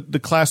even the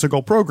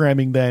classical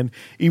programming, then,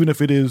 even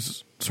if it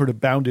is sort of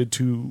bounded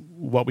to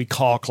what we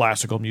call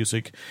classical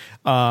music.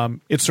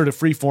 It's sort of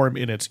freeform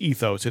in its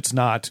ethos. It's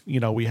not,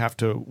 we have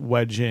to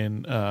wedge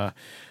in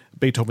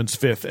Beethoven's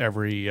Fifth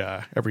every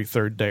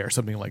third day or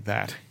something like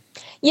that.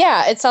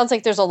 Yeah, it sounds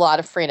like there's a lot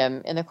of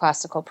freedom in the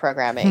classical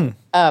programming.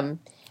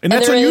 And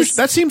that's unusual.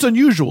 That seems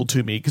unusual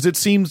to me, because it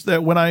seems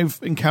that when I've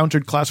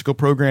encountered classical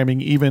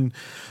programming, even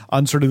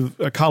on sort of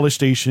college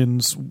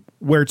stations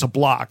where it's a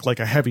block,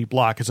 like a heavy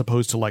block, as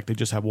opposed to like they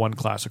just have one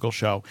classical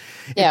show,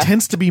 it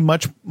tends to be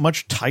much,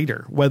 much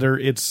tighter. Whether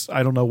it's,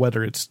 I don't know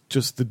whether it's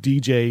just the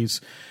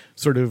DJs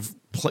sort of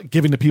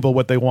giving the people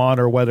what they want,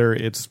 or whether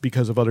it's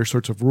because of other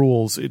sorts of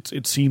rules.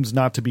 It seems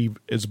not to be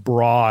as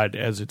broad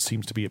as it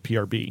seems to be at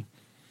PRB.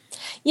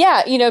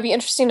 Yeah, it'd be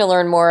interesting to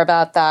learn more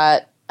about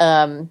that.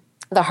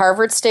 The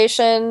Harvard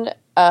station,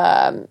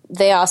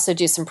 they also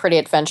do some pretty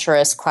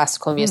adventurous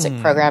classical music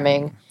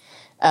programming,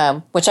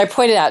 which I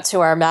pointed out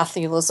to our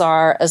Matthew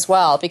Lazar as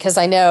well, because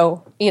I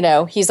know,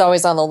 he's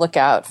always on the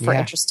lookout for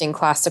interesting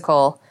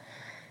classical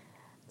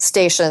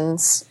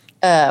stations.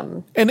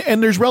 And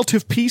there's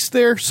relative peace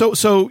there.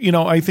 So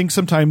I think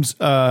sometimes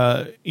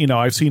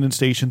I've seen in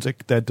stations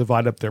that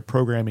divide up their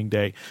programming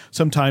day.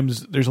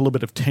 Sometimes there's a little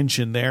bit of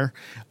tension there.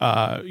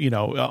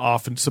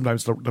 Often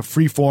sometimes the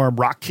freeform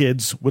rock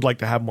kids would like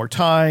to have more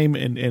time,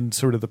 and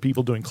sort of the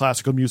people doing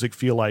classical music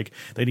feel like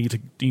they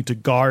need to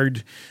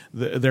guard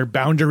their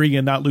boundary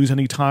and not lose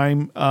any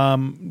time.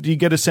 Do you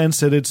get a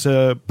sense that it's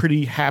a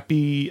pretty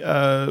happy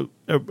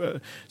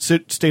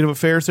state of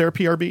affairs there at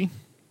PRB?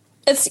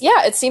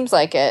 It seems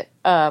like it.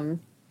 I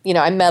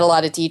met a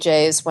lot of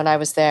DJs when I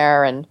was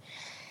there, and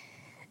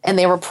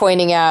they were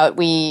pointing out,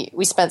 we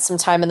spent some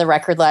time in the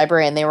record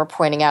library, and they were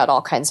pointing out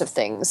all kinds of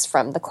things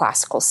from the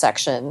classical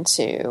section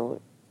to,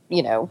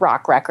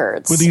 rock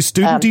records. Were these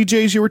student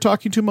DJs you were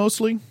talking to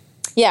mostly?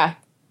 Yeah.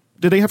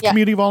 Do they have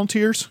community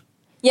volunteers?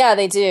 Yeah,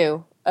 they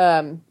do.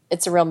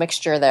 It's a real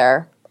mixture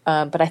there.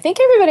 But I think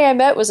everybody I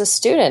met was a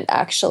student,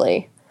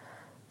 actually.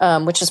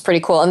 Which is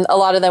pretty cool. And a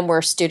lot of them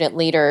were student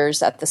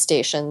leaders at the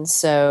station.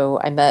 So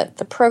I met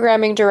the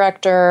programming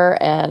director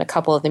and a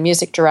couple of the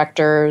music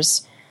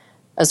directors,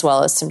 as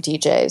well as some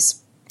DJs.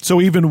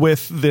 So even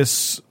with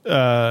this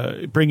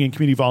bringing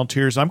community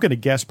volunteers, I'm going to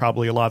guess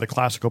probably a lot of the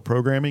classical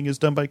programming is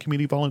done by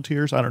community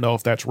volunteers. I don't know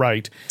if that's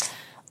right.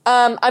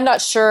 I'm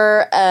not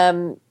sure.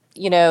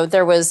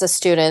 There was a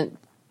student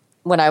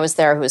when I was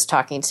there who was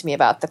talking to me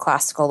about the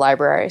classical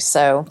library.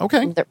 So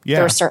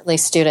there were certainly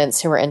students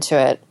who were into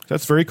it.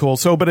 That's very cool.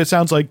 So, but it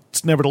sounds like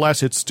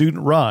nevertheless it's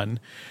student run.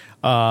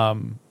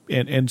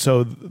 And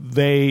so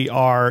they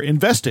are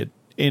invested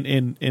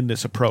in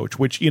this approach,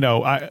 which,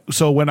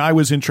 so when I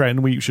was in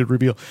Trenton, we should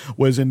reveal,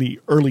 was in the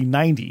early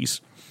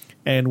 90s,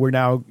 and we're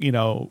now,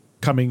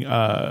 coming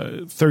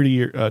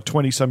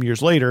 20 some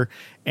years later,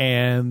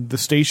 and the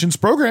station's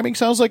programming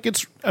sounds like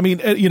it's not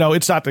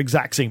the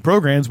exact same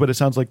programs, but it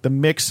sounds like the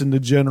mix and the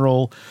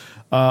general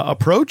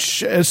approach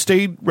has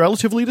stayed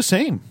relatively the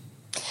same.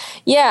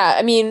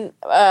 Yeah,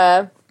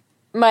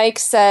 Mike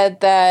said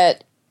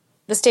that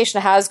the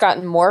station has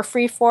gotten more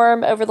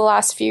freeform over the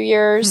last few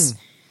years,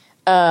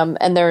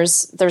 and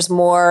there's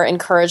more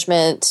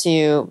encouragement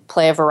to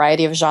play a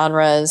variety of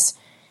genres.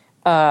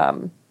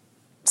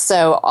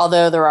 So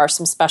although there are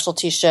some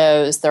specialty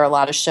shows, there are a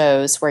lot of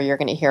shows where you're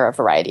going to hear a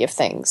variety of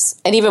things.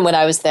 And even when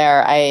I was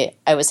there, I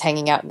was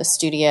hanging out in the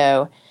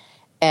studio,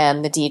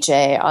 and the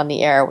DJ on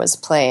the air was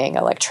playing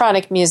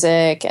electronic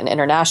music and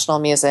international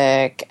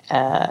music,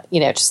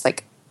 just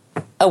like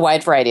a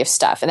wide variety of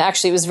stuff. And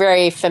actually, it was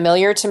very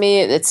familiar to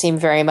me. It seemed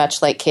very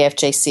much like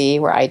KFJC,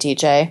 where I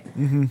DJ.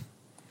 Mm-hmm.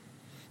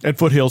 At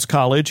Foothills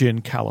College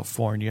in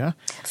California.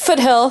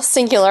 Foothill,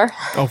 singular.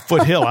 Oh,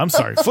 Foothill. I'm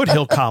sorry.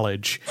 Foothill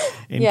College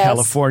in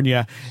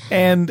California.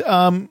 And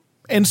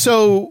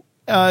so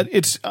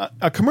it's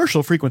a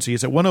commercial frequency.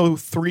 Is it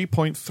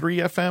 103.3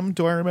 FM?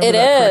 Do I remember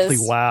that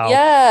correctly? Wow.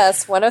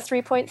 Yes,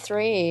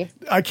 103.3.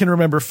 I can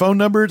remember phone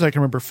numbers. I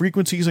can remember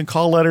frequencies and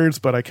call letters,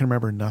 but I can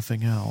remember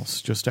nothing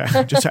else. Just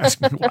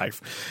ask my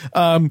wife.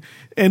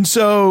 And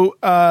so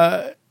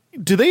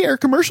do they air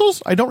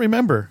commercials? I don't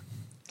remember.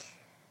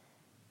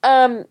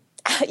 I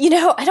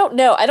don't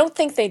know. I don't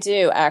think they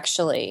do,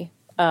 actually.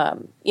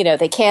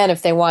 They can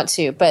if they want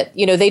to, but,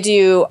 they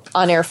do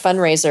on-air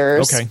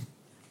fundraisers. Okay.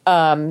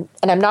 And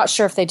I'm not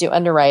sure if they do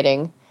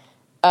underwriting.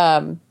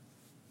 And,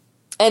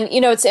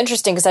 it's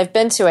interesting because I've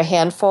been to a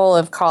handful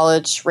of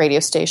college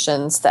radio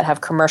stations that have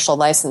commercial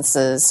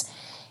licenses,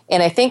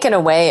 and I think in a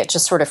way it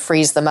just sort of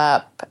frees them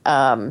up.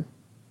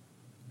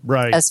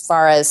 Right. As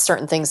far as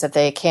certain things that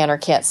they can or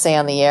can't say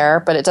on the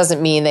air, but it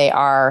doesn't mean they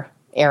are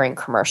airing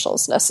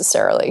commercials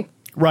necessarily.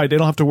 Right. They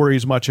don't have to worry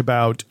as much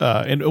about,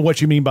 and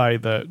what you mean by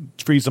the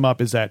frees them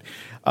up is that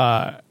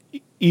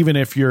even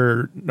if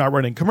you're not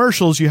running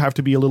commercials, you have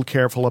to be a little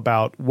careful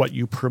about what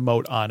you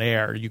promote on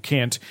air. You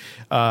can't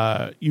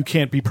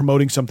be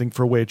promoting something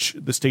for which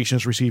the station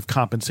has received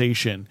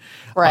compensation.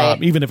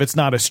 Right. Even if it's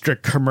not a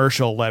strict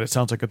commercial, that it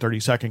sounds like a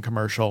 30-second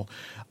commercial,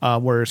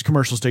 whereas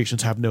commercial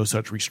stations have no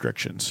such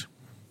restrictions.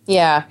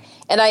 Yeah.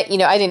 And I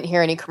didn't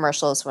hear any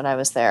commercials when I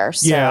was there.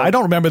 So. Yeah, I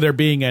don't remember there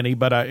being any,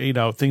 but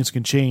things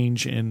can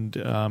change, and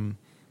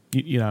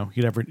you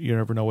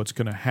never know what's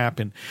going to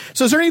happen.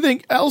 So, is there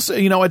anything else at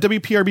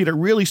WPRB that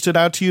really stood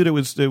out to you that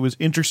was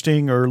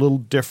interesting or a little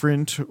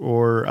different,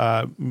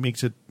 or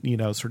makes it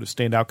sort of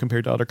stand out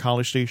compared to other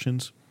college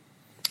stations?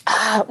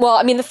 Well,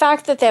 I mean, the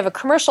fact that they have a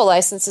commercial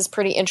license is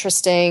pretty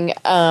interesting.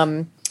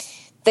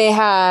 They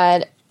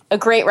had a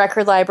great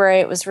record library.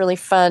 It was really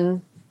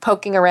fun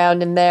poking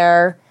around in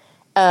there.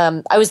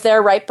 I was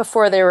there right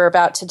before they were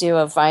about to do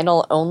a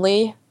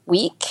vinyl-only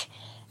week.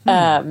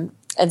 And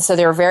so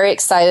they were very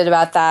excited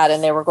about that,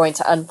 and they were going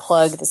to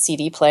unplug the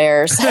CD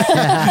players. So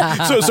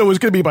it was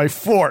going to be by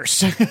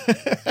force. You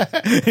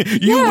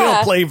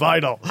will play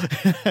vinyl.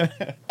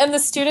 And the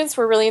students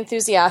were really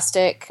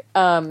enthusiastic.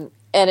 And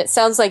it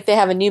sounds like they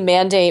have a new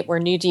mandate where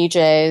new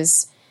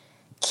DJs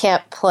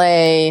can't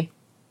play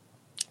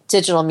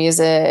digital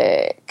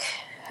music,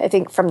 I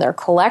think, from their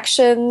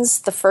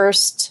collections the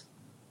first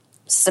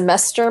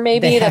semester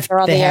maybe that they're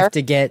on the air.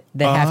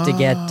 They have to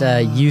get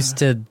used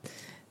to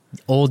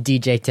old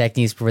DJ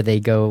techniques before they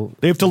go.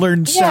 They have to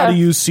learn how to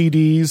use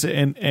CDs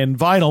and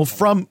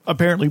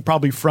vinyl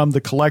probably from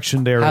the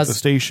collection there at the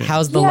station.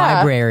 How's the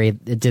library?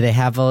 Do they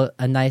have a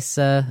nice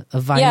a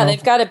vinyl? Yeah,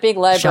 they've got a big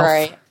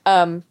library.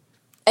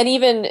 And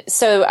even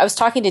so, I was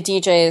talking to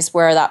DJs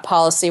where that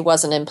policy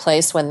wasn't in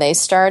place when they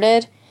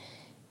started.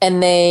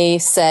 And they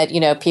said,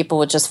 people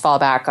would just fall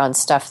back on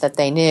stuff that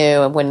they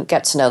knew and wouldn't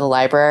get to know the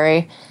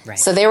library. Right.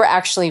 So they were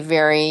actually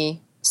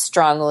very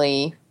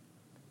strongly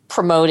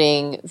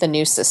promoting the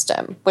new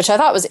system, which I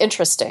thought was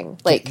interesting.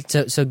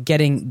 So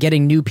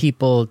getting new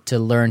people to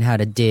learn how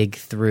to dig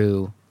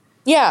through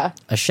a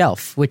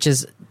shelf, which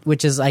is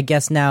I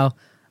guess now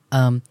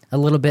a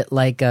little bit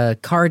like a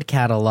card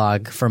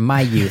catalog from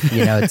my youth.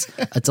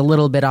 It's a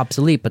little bit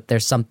obsolete, but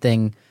there's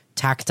something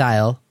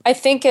tactile. I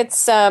think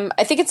it's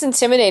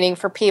intimidating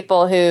for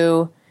people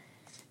who,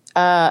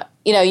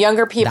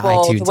 younger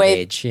people, the way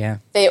age,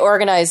 they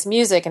organize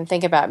music and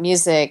think about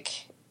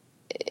music.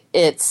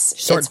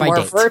 It's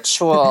more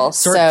virtual.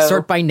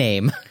 Sort by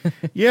name.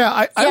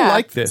 I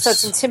like this. So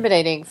it's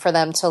intimidating for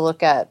them to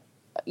look at,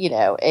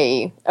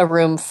 a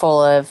room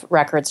full of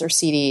records or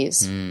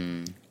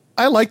CDs.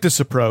 I like this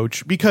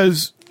approach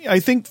because I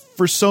think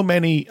for so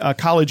many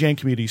college and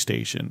community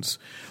stations,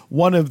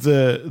 one of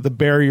the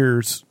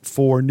barriers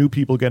for new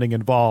people getting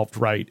involved,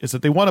 right, is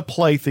that they want to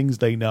play things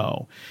they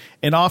know.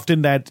 And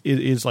often that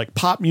is like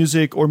pop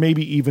music or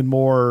maybe even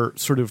more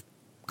sort of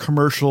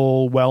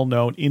commercial,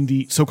 well-known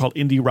so-called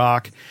indie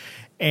rock.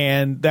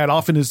 And that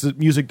often is the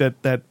music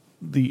that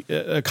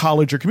the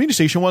college or community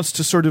station wants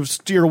to sort of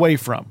steer away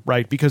from,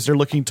 right? Because they're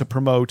looking to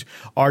promote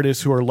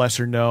artists who are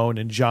lesser known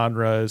and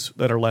genres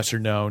that are lesser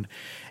known.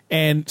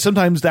 And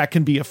sometimes that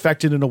can be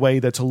affected in a way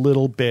that's a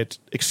little bit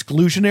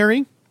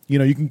exclusionary.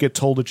 You can get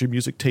told that your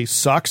music taste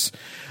sucks.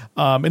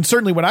 And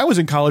certainly when I was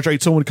in college,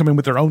 right, someone would come in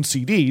with their own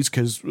CDs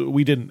because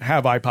we didn't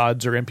have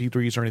iPods or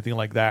MP3s or anything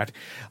like that,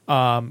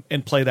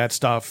 and play that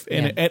stuff.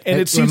 And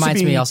it seems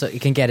reminds me also,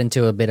 it can get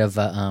into a bit of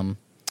a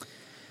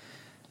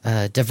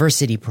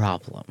diversity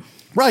problem.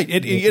 Right.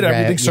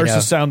 Everything starts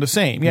to sound the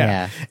same.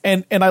 Yeah.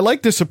 And I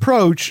like this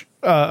approach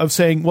of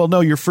saying, well, no,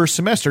 your first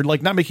semester,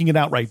 like not making an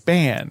outright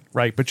ban,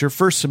 right? But your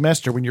first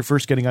semester, when you're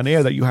first getting on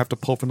air, that you have to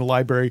pull from the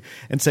library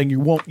and saying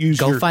you won't use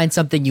find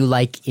something you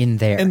like in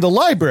there. In the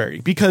library,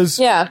 because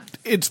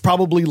it's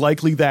probably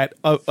likely that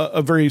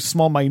a very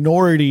small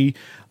minority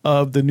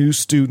of the new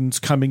students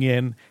coming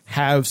in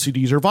have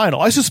CDs or vinyl.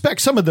 I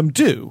suspect some of them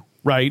do.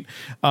 Right,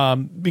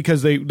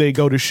 because they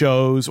go to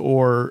shows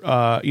or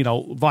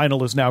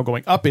vinyl is now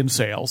going up in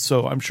sales,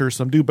 so I'm sure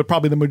some do, but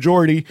probably the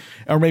majority,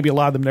 or maybe a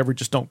lot of them, never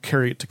just don't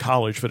carry it to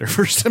college for their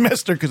first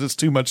semester because it's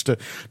too much to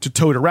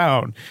tote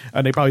around,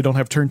 and they probably don't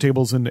have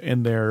turntables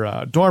in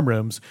their dorm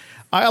rooms.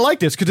 I like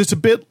this because it's a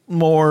bit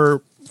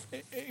more.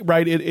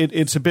 Right,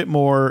 it's a bit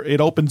more. It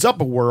opens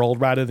up a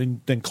world rather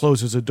than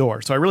closes a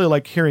door. So I really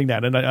like hearing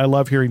that, and I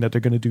love hearing that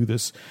they're going to do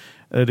this.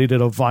 They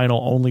did a vinyl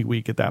only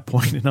week at that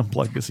point and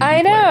unplugged the CD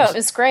I know players. It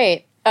was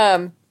great.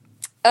 And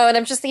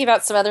I'm just thinking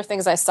about some other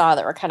things I saw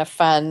that were kind of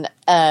fun.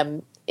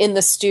 In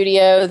the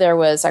studio, there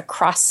was a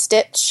cross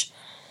stitch,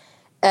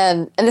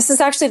 and this is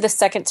actually the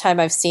second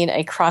time I've seen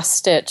a cross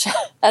stitch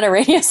at a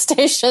radio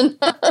station.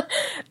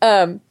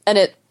 And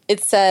it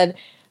said,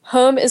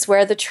 "Home is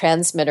where the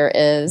transmitter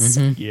is."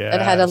 Mm-hmm. Yes.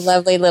 It had a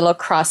lovely little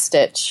cross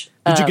stitch.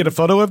 Did you get a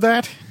photo of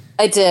that?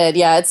 I did.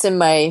 Yeah, it's in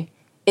my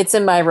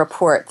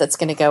report that's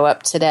going to go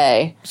up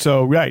today.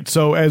 So, right.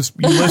 So as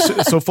you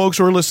listen, so folks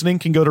who are listening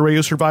can go to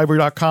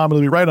radiosurvivor.com.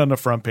 It'll be right on the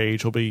front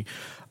page. It'll be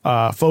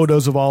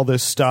photos of all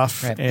this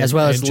stuff, right. As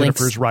well as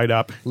Jennifer's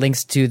write-up.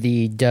 Links to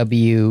the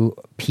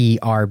WPRB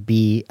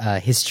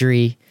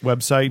history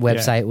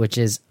website, which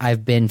is,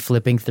 I've been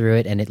flipping through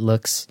it, and it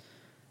looks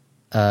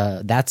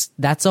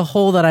that's a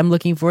hole that I'm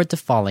looking forward to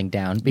falling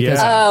down because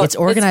Yeah. Oh, it's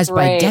organized it's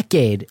by great.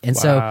 decade. And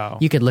Wow. so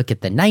you could look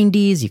at the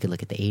 90s, you could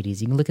look at the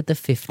 80s, you can look at the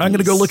 50s. I'm going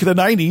to go look at the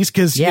 90s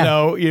because,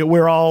 Yeah.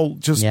 we're all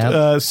just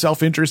Yep.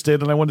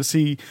 self-interested, and I want to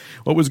see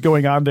what was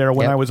going on there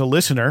when Yep. I was a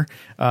listener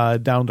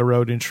down the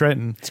road in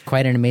Trenton. It's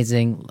quite an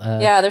amazing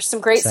Yeah, there's some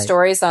great site.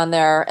 stories on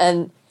there,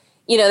 and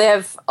they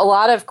have a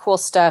lot of cool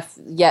stuff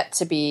yet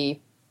to be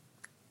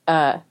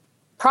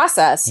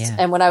processed. Yeah.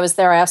 And when I was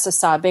there, I also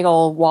saw a big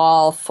old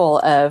wall full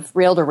of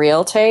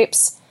reel-to-reel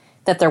tapes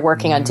that they're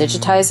working on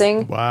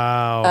digitizing,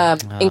 Wow.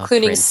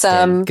 including Princeton.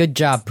 some. Good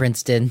job,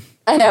 Princeton.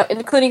 I know,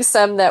 including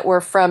some that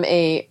were from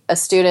a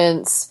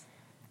student's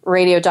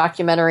radio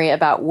documentary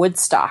about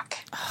Woodstock.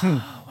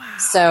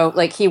 So,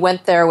 like, he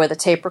went there with a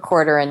tape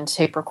recorder and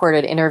tape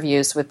recorded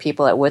interviews with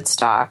people at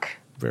Woodstock.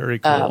 Very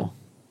cool.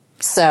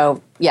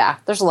 So, yeah,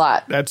 there's a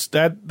lot. That's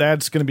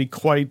going to be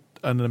quite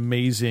an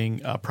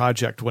amazing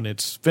project when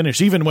it's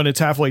finished. Even when it's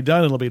halfway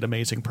done, it'll be an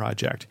amazing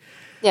project.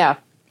 Yeah.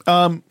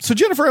 So,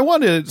 Jennifer, I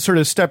want to sort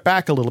of step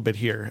back a little bit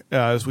here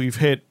as we've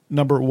hit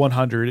number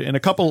 100. And a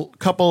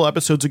couple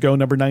episodes ago,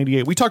 number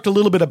 98, we talked a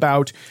little bit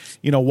about,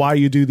 why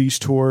you do these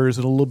tours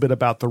and a little bit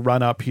about the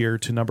run up here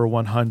to number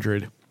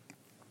 100.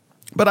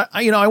 But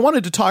I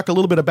wanted to talk a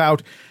little bit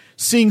about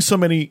seeing so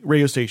many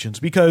radio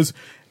stations because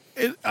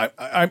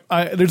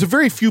there's a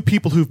very few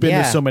people who've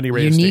been to so many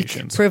radio unique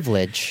stations.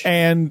 privilege.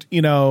 And,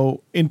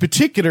 in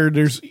particular,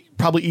 there's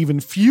probably even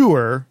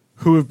fewer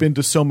who have been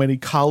to so many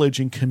college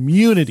and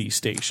community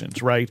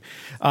stations, right?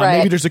 Right.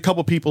 Maybe there's a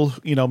couple people,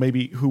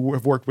 maybe who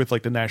have worked with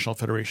like the National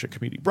Federation of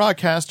Community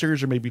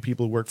Broadcasters, or maybe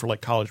people who work for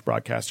like College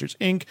Broadcasters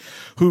Inc.,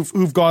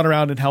 who've gone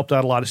around and helped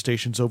out a lot of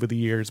stations over the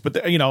years.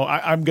 But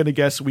I'm going to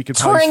guess we could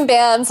Touring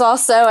bands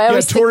also. I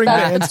always touring think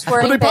about bands,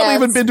 touring but they probably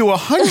bands. haven't been to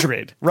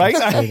 100, right?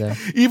 go.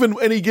 Even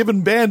any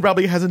given band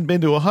probably hasn't been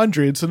to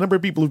 100. So the number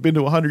of people who've been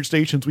to 100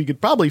 stations, we could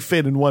probably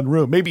fit in one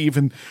room, maybe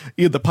even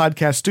in the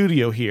podcast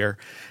studio here.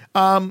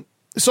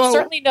 So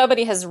Certainly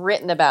nobody has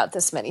written about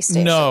this many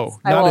stations. no,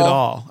 not at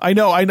all. I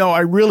know. I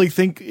really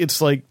think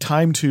it's like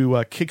time to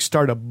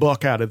kickstart a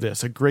book out of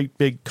this, a great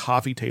big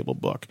coffee table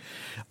book.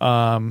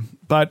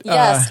 But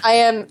Yes,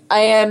 I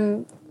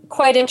am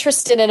quite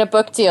interested in a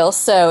book deal.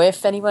 So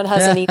if anyone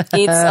has any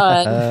needs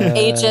on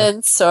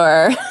agents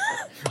or we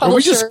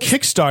publishers, just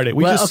kickstart it.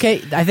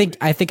 Okay,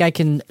 I think I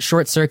can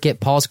short circuit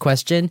Paul's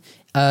question.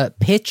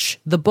 Pitch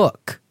the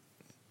book.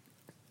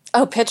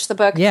 pitch the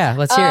book. Yeah,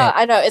 let's hear it.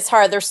 I know it's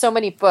hard. There's so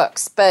many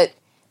books, but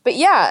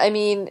yeah, I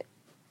mean,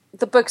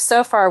 the book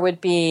so far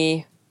would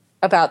be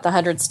about the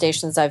 100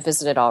 stations I've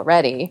visited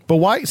already. But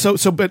why?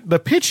 But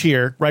the pitch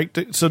here,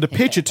 right? So to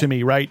pitch it to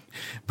me, right?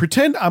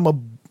 Pretend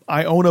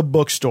I own a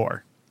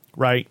bookstore,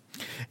 right?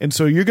 And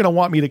so you're going to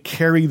want me to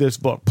carry this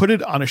book, put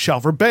it on a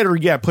shelf, or better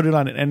yet, put it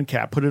on an end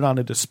cap, put it on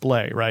a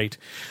display, right?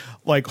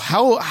 Like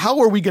how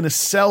are we going to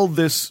sell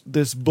this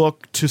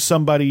book to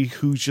somebody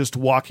who's just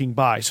walking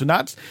by?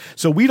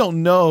 So we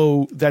don't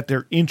know that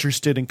they're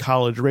interested in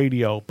college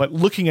radio, but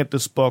looking at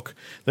this book,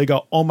 they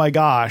go, "Oh my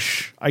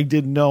gosh, I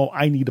didn't know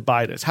I need to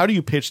buy this." How do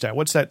you pitch that?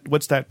 What's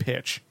that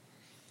pitch?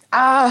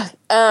 Well,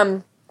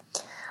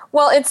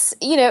 it's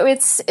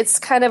it's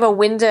kind of a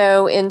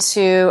window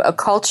into a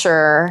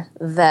culture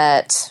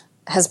that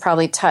has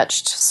probably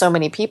touched so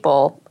many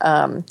people.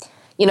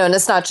 And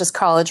it's not just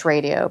college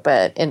radio,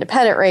 but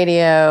independent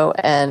radio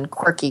and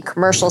quirky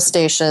commercial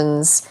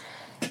stations,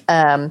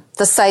 the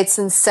sights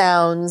and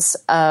sounds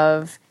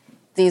of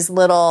these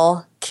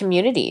little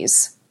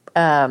communities,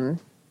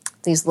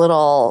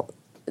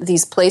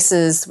 these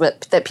places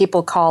that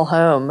people call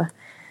home.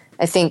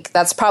 I think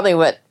that's probably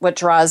what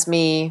draws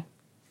me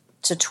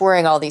to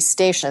touring all these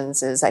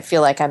stations is I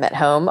feel like I'm at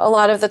home a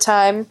lot of the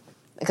time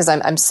because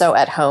I'm so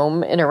at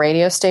home in a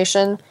radio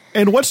station.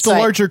 And what's the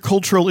larger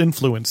cultural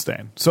influence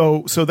then?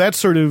 So that's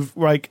sort of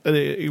right,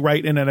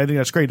 and I think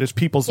that's great. It's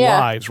people's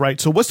lives, right?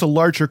 So what's the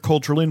larger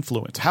cultural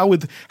influence? How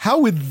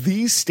would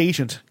these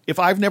stations, if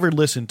I've never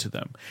listened to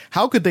them,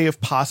 how could they have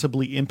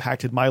possibly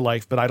impacted my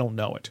life, but I don't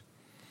know it?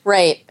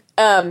 Right.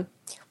 Well,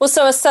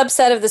 so a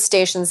subset of the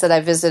stations that I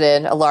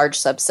visited, a large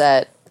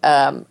subset,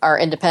 are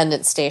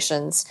independent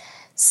stations.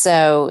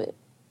 So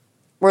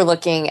we're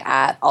looking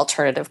at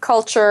alternative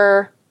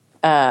culture.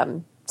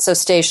 So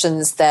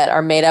stations that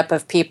are made up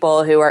of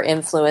people who are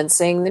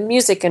influencing the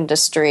music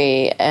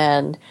industry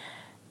and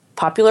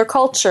popular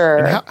culture.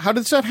 And how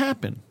does that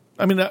happen?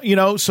 I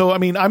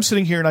mean, I'm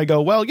sitting here and I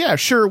go, well, yeah,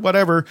 sure,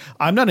 whatever.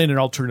 I'm not in an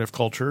alternative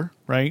culture,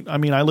 right? I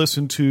mean, I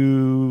listen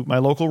to my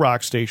local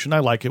rock station. I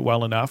like it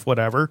well enough,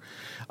 whatever.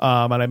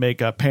 And I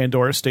make a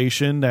Pandora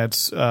station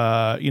that's,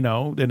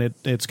 and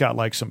it's got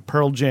like some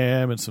Pearl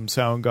Jam and some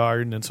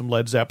Soundgarden and some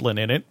Led Zeppelin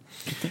in it.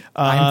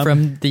 I'm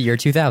from the year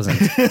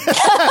 2000.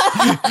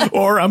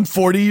 Or I'm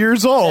 40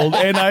 years old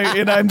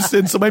and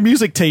so my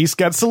music taste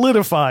got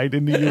solidified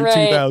in the year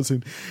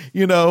 2000,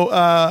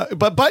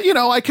 but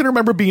I can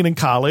remember being in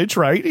college,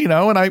 right? And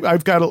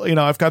I've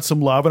got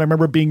some love, and I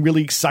remember being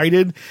really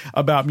excited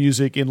about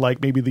music in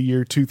like maybe the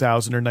year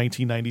 2000 or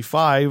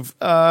 1995.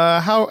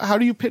 How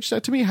do you pitch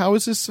that to me? How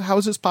has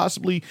this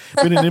possibly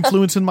been an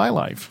influence in my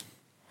life?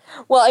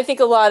 Well, I think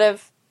a lot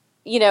of,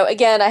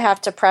 again, I have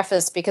to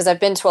preface because I've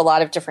been to a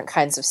lot of different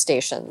kinds of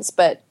stations.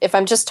 But if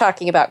I'm just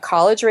talking about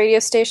college radio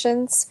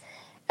stations,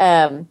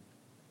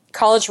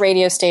 college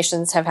radio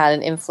stations have had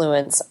an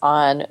influence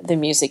on the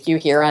music you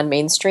hear on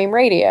mainstream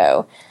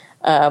radio,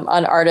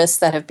 on artists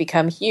that have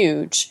become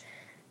huge.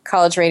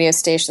 College radio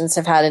stations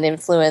have had an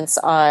influence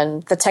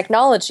on the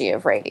technology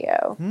of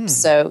radio.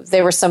 So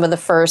they were some of the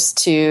first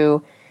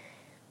to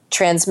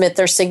transmit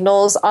their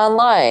signals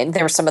online.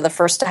 They were some of the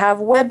first to have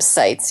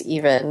websites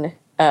even.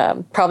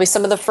 Probably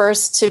some of the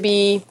first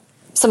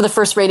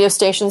radio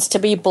stations to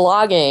be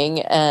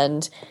blogging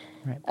and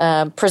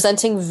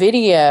presenting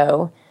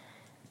video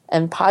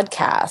and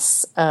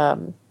podcasts.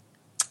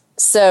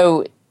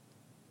 So,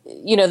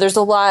 there's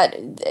a lot.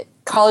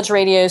 College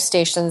radio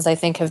stations, I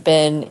think, have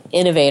been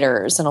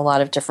innovators in a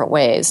lot of different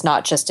ways,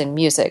 not just in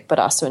music, but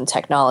also in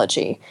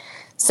technology.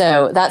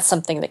 So that's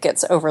something that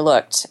gets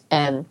overlooked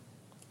and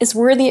is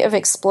worthy of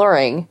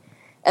exploring.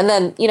 And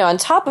then, on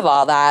top of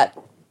all that,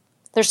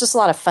 there's just a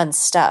lot of fun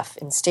stuff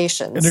in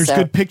stations. And there's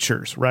good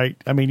pictures, right?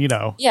 I mean,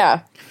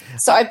 Yeah.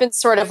 So I've been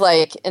sort of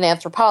like an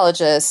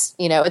anthropologist.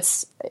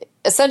 It's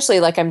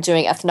essentially like I'm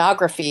doing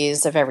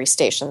ethnographies of every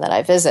station that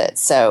I visit.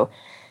 So,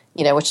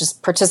 which is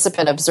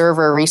participant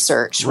observer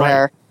research,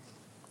 right,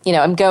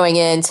 where, I'm going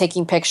in,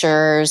 taking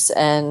pictures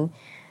and,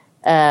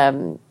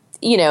 and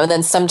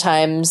then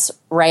sometimes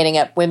writing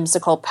up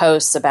whimsical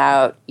posts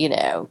about,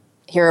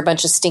 here are a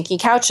bunch of stinky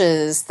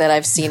couches that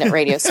I've seen at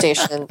radio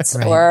stations,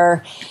 right,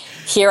 or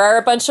here are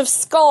a bunch of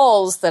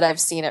skulls that I've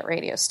seen at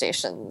radio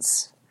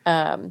stations.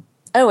 And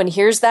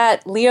here's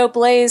that Leo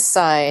Blaze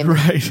sign.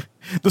 Right.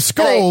 The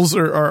skulls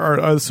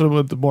are some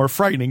of the more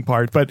frightening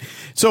part. But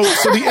so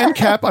the end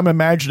cap I'm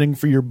imagining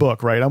for your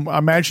book, right? I'm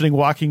imagining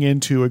walking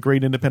into a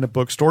great independent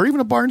bookstore, even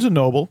a Barnes and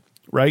Noble,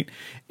 right?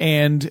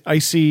 And I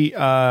see,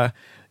 there's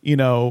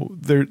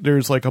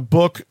like a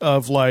book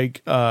of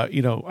like,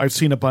 I've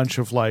seen a bunch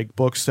of like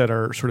books that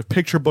are sort of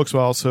picture books, but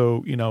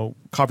also,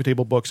 coffee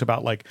table books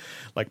about like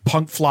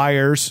punk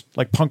flyers,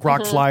 like punk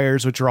rock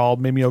flyers, which are all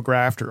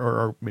mimeographed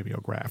or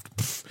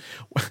mimeographed.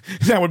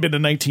 That would have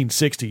been the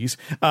 1960s.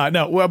 But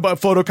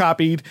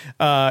photocopied,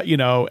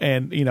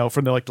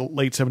 from the the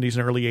late 70s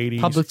and early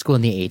 80s. Public school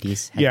in the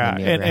 80s. Yeah,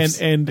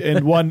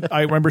 and one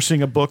I remember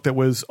seeing a book that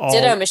was all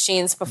Ditto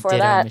machines before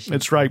that.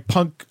 That's right.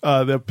 Punk,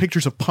 the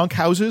pictures of punk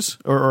houses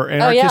or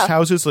anarchist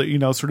houses,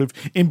 sort of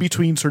in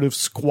between, sort of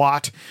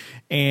squat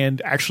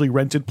and actually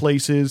rented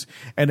places.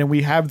 And then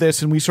we have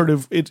this, and we sort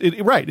of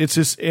it's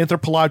this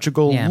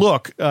anthropological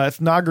look,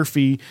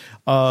 ethnography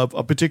of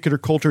a particular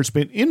culture. It's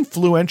been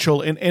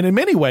influential, and in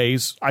many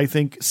ways, I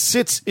think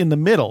sits in the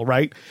middle,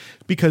 right?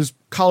 Because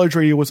college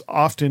radio was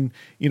often,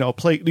 the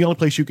only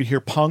place you could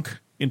hear punk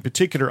in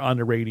particular on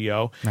the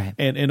radio, right,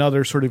 and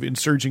other sort of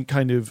insurgent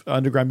kind of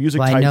underground music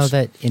types. I know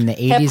that in the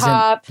 80s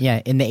Hip-hop.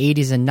 in the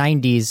 80s and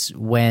 90s,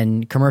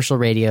 when commercial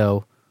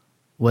radio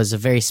was a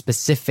very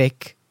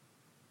specific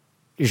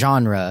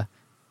genre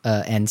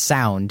and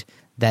sound,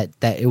 that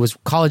it was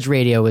college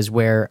radio is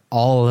where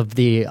all of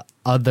the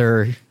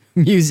other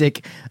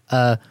music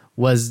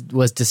was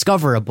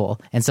discoverable.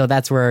 And so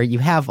that's where you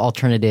have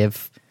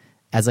alternative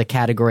as a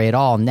category at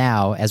all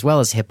now, as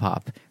well as hip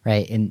hop,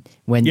 right? And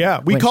we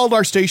called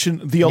our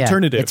station The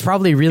Alternative. It's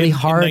probably really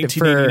hard in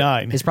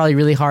 1989. It's probably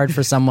really hard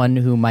for someone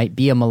who might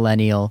be a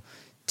millennial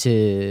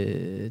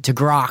to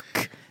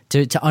grok,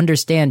 to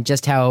understand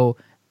just how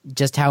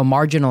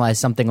marginalized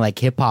something like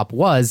hip hop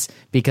was,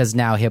 because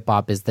now hip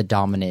hop is the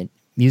dominant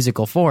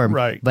musical form.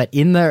 Right. But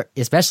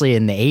especially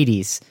in the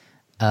 80s,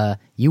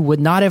 you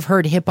would not have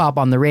heard hip hop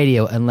on the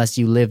radio unless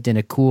you lived in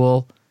a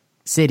cool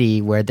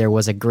city where there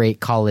was a great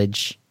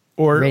college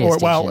radio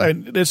station.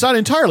 And it's not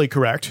entirely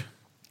correct.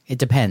 It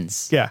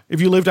depends. Yeah.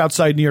 If you lived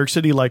outside New York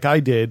City like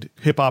I did,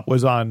 hip hop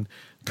was on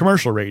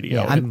commercial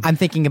radio. Yeah, I'm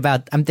thinking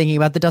about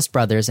the Dust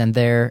Brothers and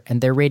their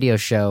radio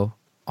show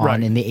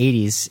on in the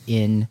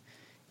 80s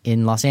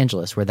in Los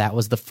Angeles, where that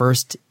was the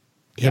first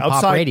hip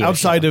hop radio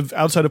outside show.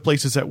 outside of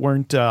places that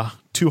weren't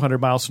 200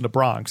 miles from the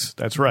Bronx.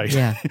 That's right.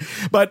 Yeah.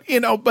 But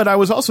I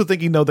was also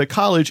thinking though that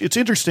college, it's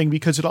interesting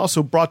because it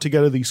also brought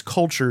together these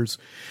cultures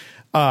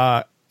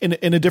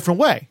in a different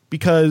way,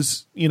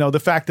 because the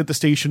fact that the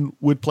station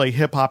would play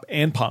hip hop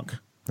and punk,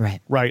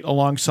 right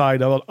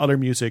alongside other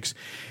musics,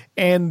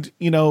 and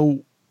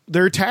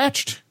they're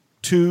attached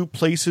to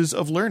places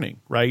of learning,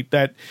 right?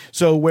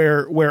 So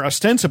where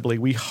ostensibly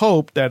we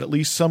hope that at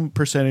least some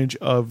percentage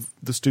of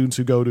the students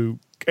who go to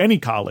any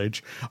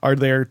college are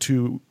there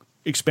to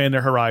expand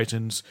their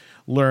horizons,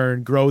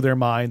 learn, grow their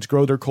minds,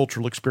 grow their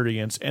cultural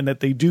experience, and that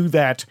they do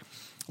that.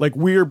 Like,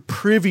 we're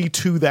privy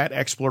to that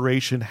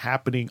exploration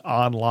happening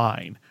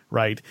online,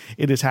 right?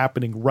 It is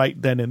happening right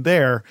then and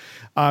there,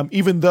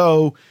 even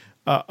though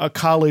a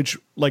college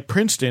like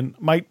Princeton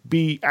might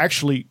be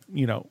actually,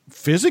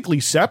 physically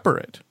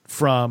separate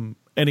from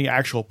any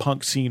actual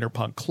punk scene or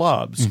punk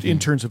clubs in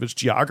terms of its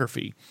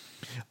geography,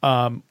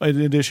 in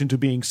addition to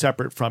being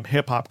separate from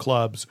hip hop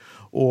clubs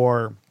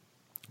or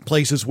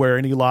places where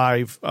any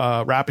live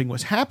rapping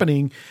was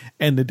happening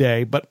in the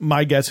day. But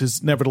my guess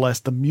is nevertheless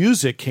the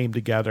music came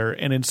together,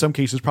 and in some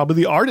cases probably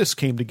the artists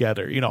came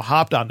together,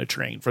 hopped on the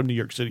train from New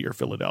York City or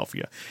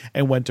Philadelphia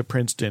and went to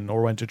Princeton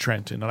or went to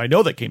Trenton. And I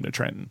know they came to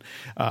Trenton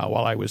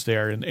while I was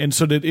there. And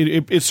so that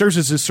it serves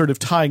as this sort of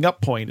tying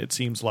up point, it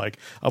seems like,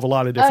 of a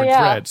lot of different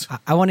threads.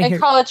 I want to hear.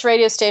 College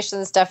radio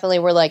stations definitely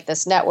were like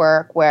this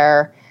network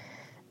where,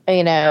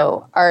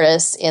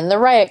 artists in the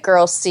Riot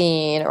Girl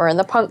scene or in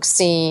the punk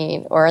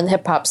scene or in the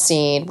hip hop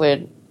scene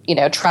would,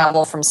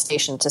 travel from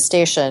station to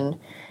station.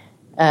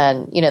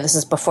 And, this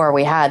is before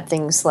we had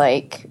things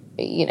like,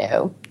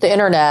 the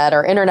internet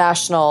or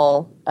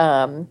international,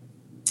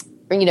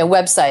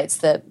 websites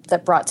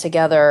that brought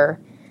together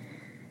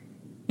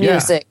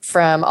music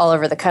from all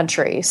over the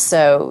country.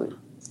 So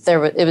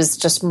it was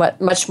just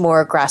much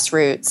more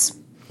grassroots.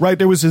 Right.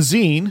 There was a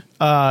zine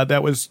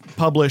that was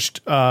published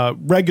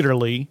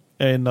regularly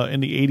in the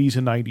 80s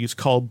and 90s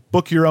called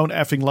Book Your Own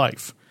Effing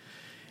Life.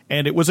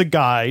 And it was a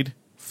guide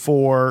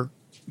for,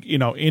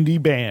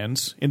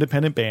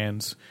 independent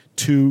bands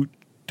to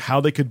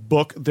how they could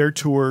book their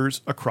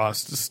tours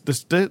across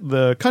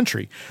the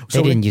country.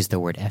 They didn't use the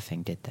word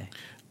effing, did they?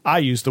 I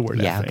used the word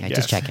effing. Yeah, okay, yes.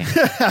 just checking.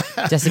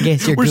 Just in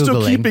case you're We're Googling.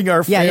 still keeping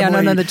our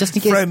family just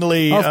in case,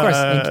 friendly. Oh, of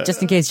course,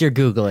 just in case you're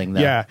Googling,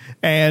 though. Yeah,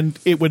 and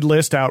it would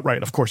list out,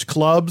 right, of course,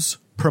 clubs,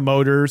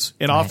 promoters,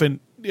 and often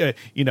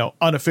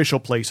unofficial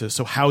places,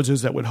 so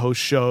houses that would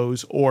host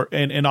shows,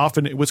 and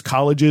often it was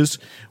colleges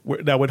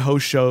that would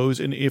host shows,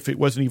 and if it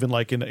wasn't even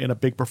like in a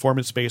big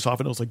performance space,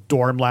 often it was like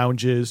dorm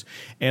lounges,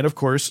 and of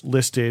course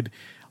listed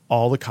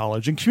all the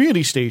college and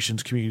community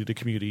stations, community to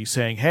community,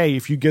 saying, hey,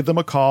 if you give them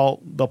a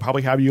call, they'll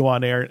probably have you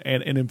on air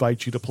and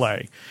invite you to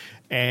play.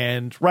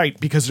 And right,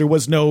 because there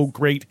was no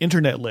great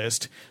internet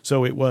list,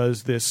 so it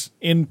was this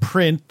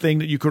in-print thing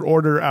that you could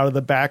order out of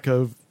the back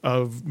of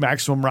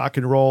Maximum Rock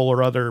and Roll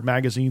or other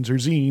magazines or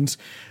zines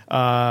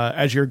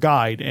as your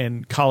guide.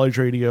 And college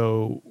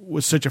radio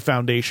was such a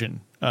foundation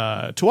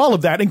to all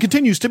of that, and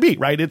continues to be,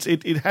 right?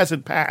 It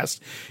hasn't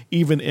passed,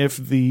 even if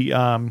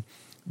the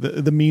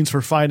means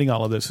for finding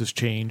all of this has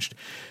changed.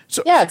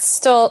 So yeah, it's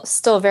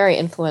still very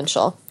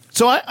influential.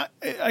 So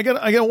I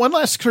got one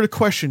last sort of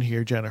question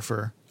here,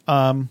 Jennifer.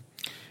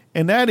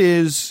 And that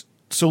is,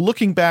 so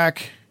looking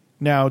back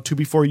now to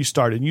before you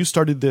started, and you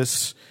started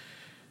this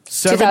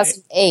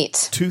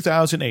 2008.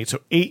 2008, so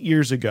 8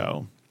 years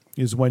ago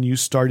is when you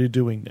started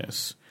doing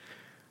this.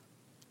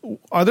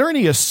 Are there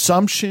any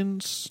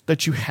assumptions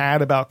that you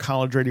had about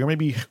college radio, or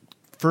maybe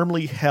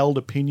firmly held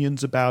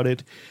opinions about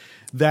it,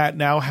 that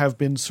now have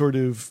been sort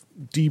of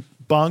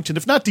debunked, and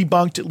if not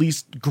debunked, at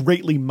least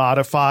greatly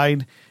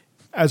modified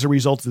as a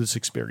result of this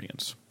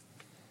experience?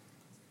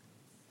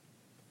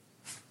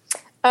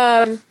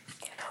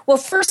 Well,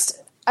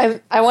 first,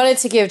 I wanted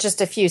to give just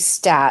a few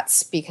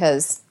stats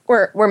because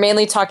we're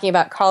mainly talking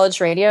about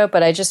college radio,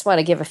 but I just want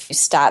to give a few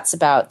stats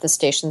about the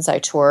stations I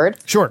toured.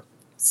 Sure.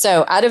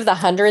 So out of the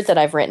 100 that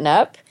I've written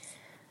up,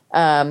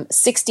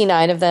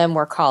 69 of them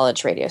were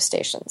college radio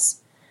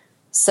stations.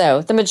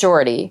 So the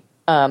majority,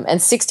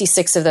 and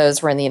 66 of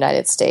those were in the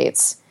United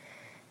States.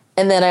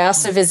 And then I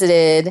also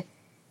visited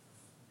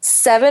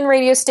 7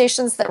 radio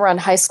stations that were on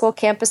high school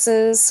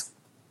campuses.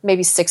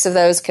 Maybe 6 of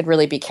those could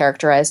really be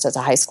characterized as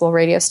a high school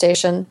radio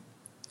station.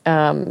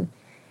 And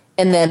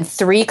then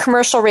 3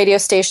 commercial radio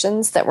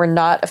stations that were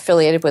not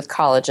affiliated with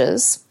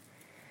colleges.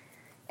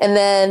 And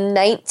then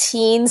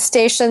 19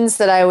 stations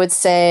that I would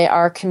say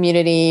are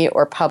community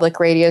or public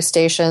radio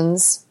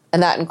stations.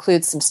 And that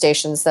includes some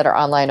stations that are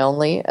online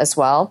only as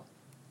well.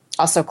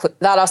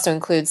 That also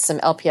includes some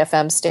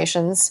LPFM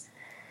stations.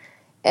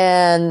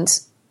 And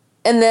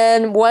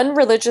then 1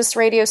 religious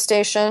radio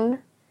station.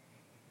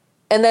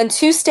 And then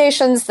 2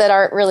 stations that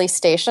aren't really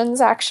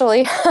stations,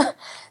 actually.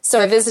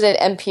 So I visited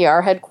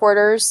NPR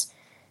headquarters.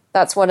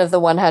 That's one of the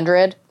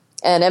 100.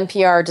 And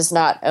NPR does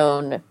not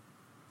own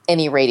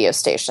any radio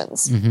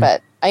stations. Mm-hmm.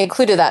 But I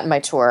included that in my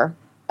tour.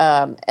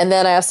 And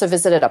then I also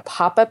visited a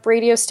pop-up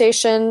radio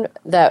station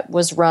that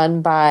was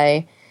run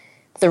by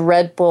the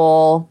Red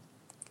Bull,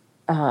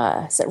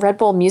 is it Red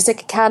Bull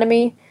Music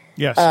Academy?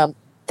 Yes.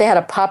 They had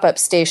a pop-up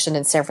station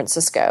in San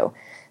Francisco.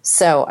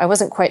 So I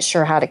wasn't quite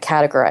sure how to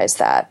categorize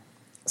that.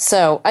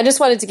 So I just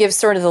wanted to give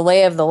sort of the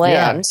lay of the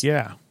land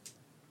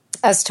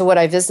as to what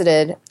I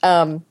visited.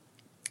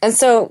 And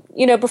so,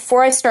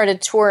 before I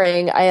started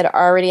touring, I had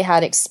already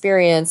had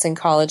experience in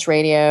college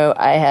radio.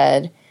 I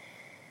had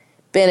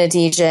been a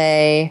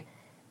DJ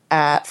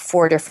at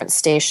 4 different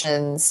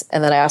stations,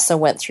 and then I also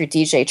went through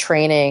DJ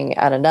training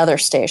at another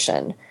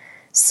station.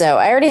 So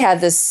I already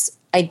had this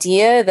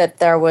idea that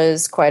there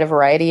was quite a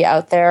variety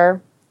out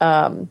there.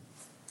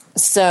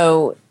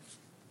 So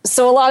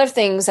a lot of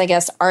things, I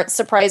guess, aren't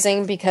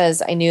surprising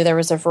because I knew there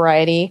was a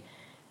variety.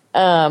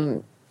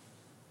 I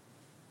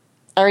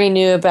already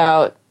knew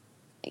about,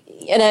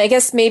 and I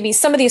guess maybe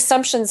some of the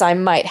assumptions I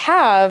might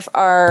have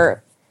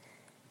are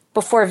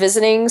before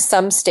visiting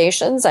some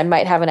stations, I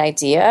might have an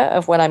idea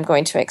of what I'm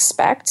going to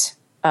expect.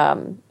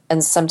 And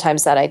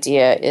sometimes that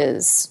idea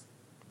is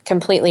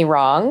completely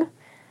wrong.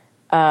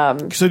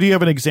 So do you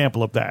have an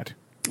example of that?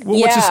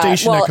 What's a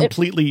station that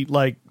completely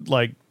like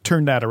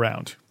turned that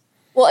around?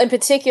 Well, in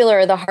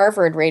particular, the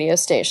Harvard radio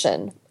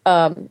station.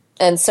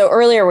 And so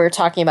earlier we were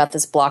talking about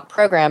this block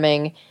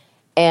programming,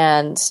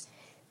 and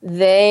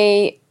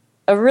a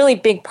really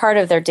big part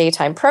of their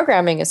daytime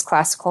programming is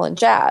classical and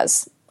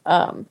jazz.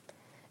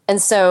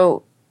 And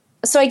so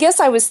I guess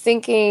I was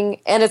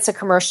thinking, and it's a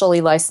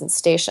commercially licensed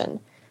station.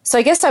 So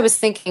I guess I was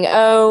thinking,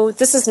 oh,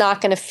 this is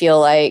not going to feel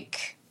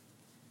like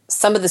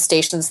some of the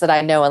stations that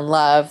I know and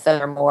love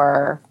that are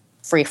more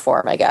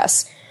freeform, I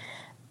guess.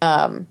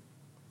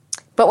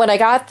 But when I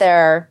got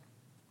there,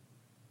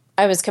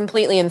 I was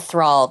completely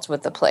enthralled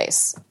with the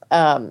place.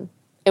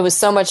 It was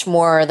so much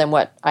more than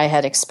what I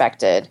had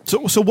expected.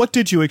 So what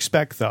did you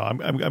expect, though?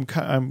 I'm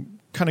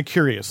kind of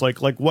curious. Like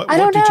what? I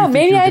don't what did know. you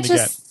think you were going to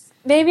get?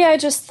 Maybe I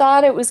just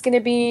thought it was going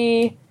to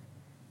be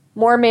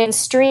more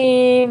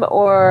mainstream,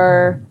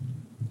 or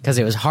because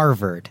it was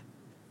Harvard.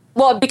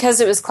 Well,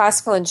 because it was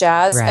classical and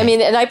jazz. Right. I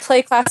mean, and I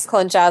play classical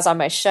and jazz on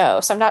my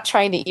show, so I'm not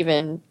trying to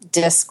even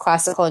diss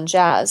classical and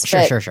jazz.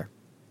 Sure.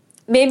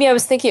 Maybe I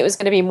was thinking it was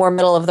going to be more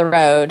middle of the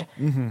road.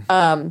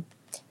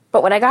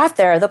 But when I got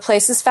there, the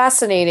place is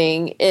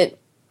fascinating. It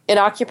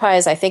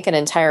occupies, I think, an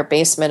entire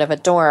basement of a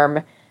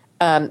dorm,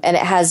 and it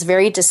has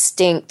very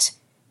distinct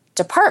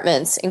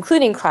departments,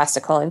 including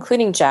classical,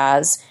 including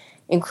jazz,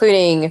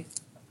 including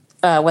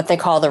what they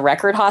call the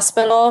record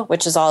hospital,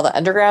 which is all the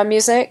underground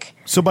music.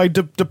 So by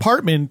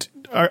department,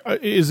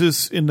 is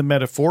this in the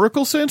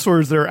metaphorical sense, or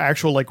is there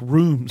actual like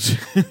rooms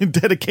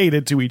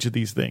dedicated to each of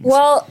these things?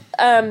 Well,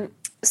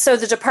 so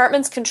the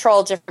departments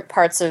control different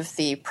parts of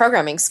the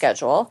programming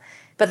schedule,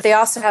 but they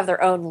also have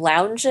their own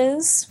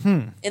lounges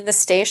in the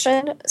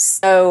station.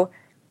 So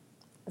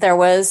there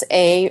was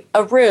a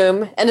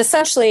room, and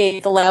essentially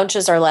the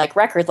lounges are like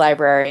record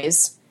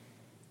libraries,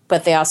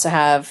 but they also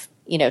have,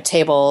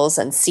 tables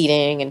and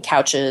seating and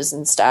couches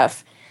and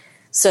stuff.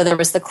 So there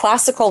was the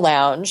classical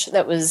lounge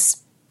that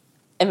was,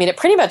 it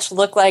pretty much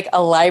looked like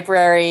a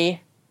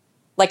library,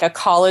 like a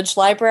college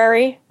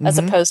library, as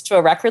opposed to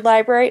a record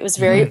library. It was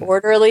very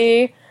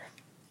orderly,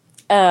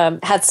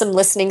 had some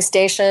listening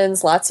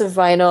stations, lots of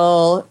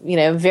vinyl,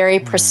 very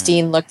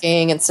pristine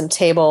looking, and some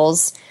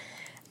tables.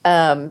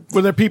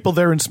 Were there people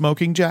there in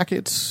smoking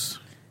jackets?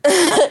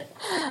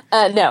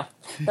 No,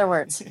 there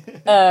weren't.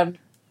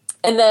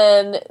 And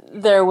then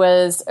there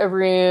was a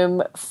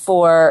room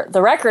for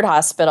the record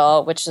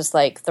hospital, which is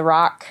like the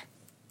rock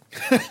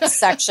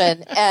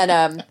section.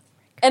 And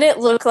it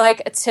looked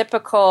like a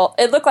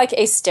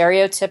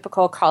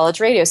stereotypical college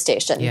radio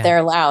station,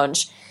 their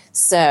lounge.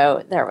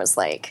 So there was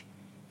like,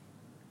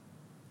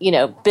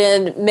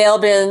 mail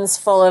bins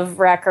full of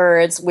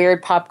records,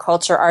 weird pop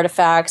culture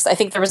artifacts. I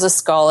think there was a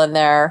skull in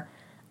there,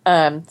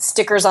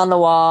 stickers on the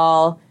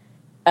wall,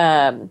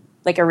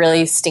 like a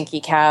really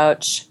stinky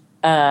couch,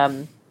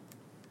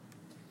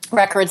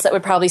 records that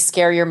would probably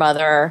scare your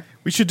mother.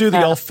 We should do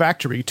the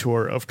olfactory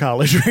tour of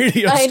college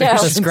radio I know.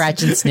 stations.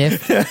 Scratch and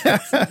sniff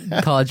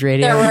college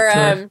radio. There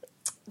were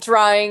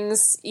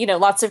drawings,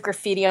 lots of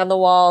graffiti on the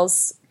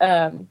walls,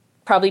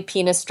 probably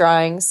penis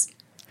drawings.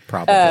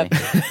 Probably.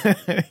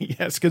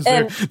 Yes, because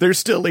they're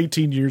still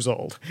 18 years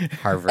old.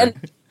 Harvard.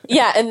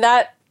 And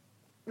that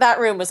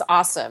room was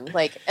awesome.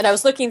 Like, and I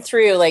was looking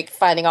through, like,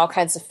 finding all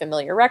kinds of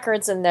familiar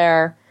records in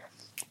there.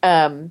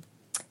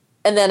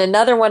 And then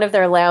another one of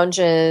their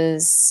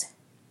lounges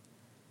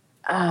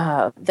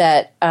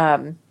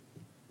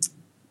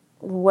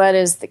what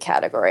is the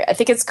category? I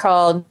think it's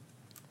called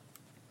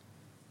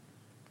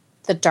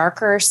The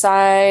Darker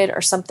Side or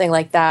something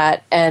like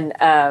that. And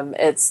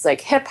it's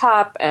like hip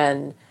hop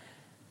and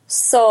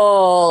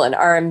soul and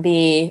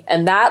R&B.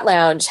 And that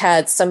lounge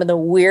had some of the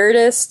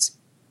weirdest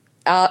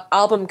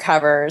album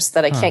covers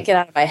that I can't get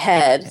out of my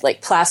head,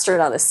 like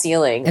plastered on the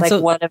ceiling. And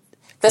like one of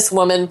this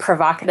woman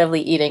provocatively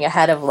eating a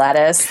head of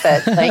lettuce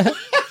that like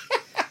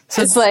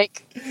it's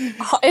like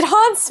it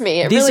haunts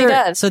me. It really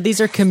does. So these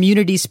are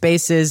community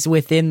spaces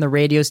within the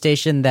radio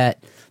station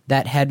that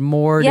had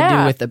more to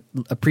do with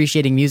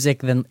appreciating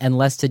music and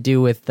less to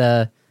do with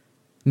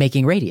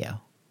making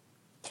radio.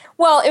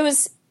 Well, it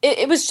was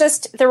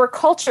just there were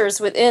cultures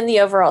within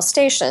the overall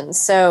station,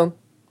 so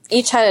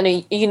each had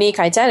a unique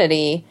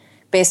identity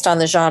based on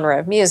the genre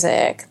of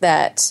music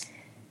that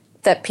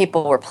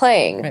people were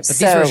playing. Right, but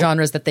these were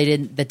genres that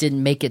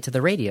didn't make it to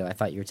the radio. I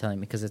thought you were telling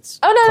me because it's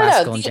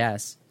classical and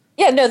jazz.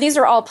 Yeah, no, these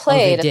are all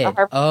played. They did.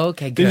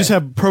 Okay, good. They just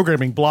have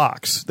programming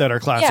blocks that are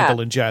classical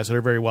and jazz that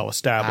are very well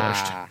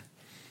established.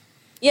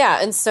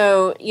 Yeah, and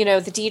so, the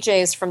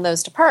DJs from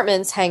those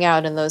departments hang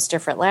out in those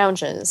different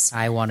lounges.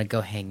 I want to go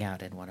hang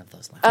out in one of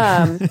those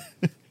lounges.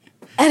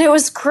 And it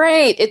was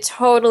great. It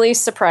totally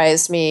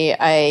surprised me.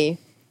 I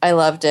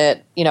loved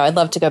it. I'd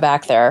love to go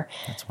back there.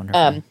 That's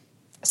wonderful.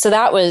 So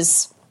that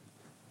was,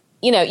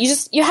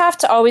 you have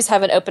to always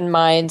have an open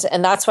mind,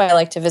 and that's why I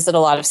like to visit a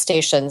lot of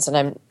stations. And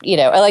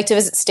I like to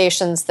visit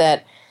stations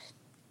that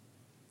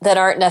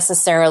aren't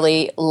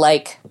necessarily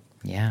like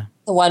the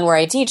one where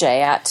I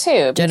DJ at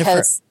too,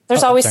 because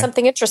there's always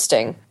something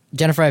interesting.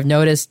 Jennifer, I've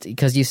noticed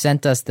because you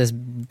sent us this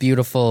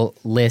beautiful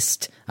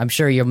list. I'm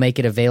sure you'll make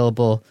it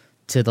available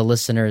to the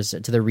listeners,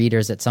 to the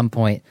readers at some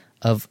point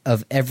of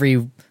every,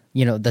 the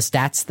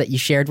stats that you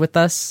shared with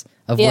us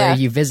of where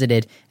you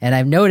visited. And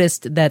I've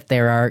noticed that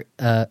there are,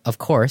 of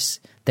course,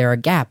 there are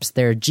gaps.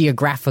 There are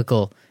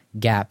geographical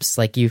gaps.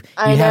 Like you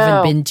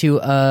haven't been to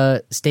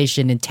a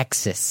station in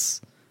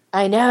Texas.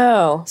 I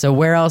know. So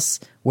where else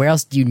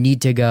do you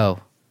need to go?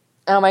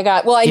 Oh my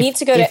God. Well, I need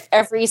to go to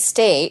every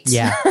state.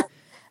 Yeah.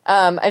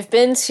 I've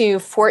been to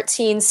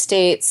 14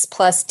 states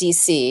plus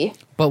DC.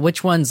 But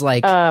which one's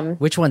definitely...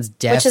 Which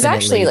is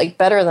actually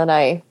better than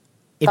I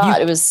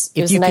thought. It was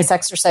a nice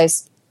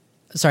exercise.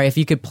 Sorry, if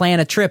you could plan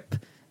a trip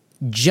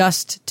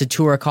just to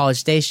tour a College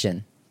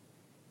Station.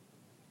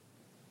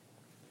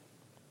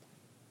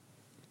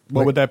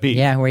 What would that be?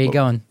 Yeah, where are you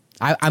going?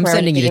 I'm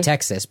sending you to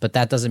Texas, but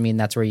that doesn't mean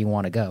that's where you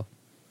want to go.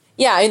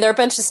 Yeah, I mean, there are a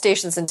bunch of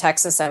stations in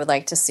Texas I would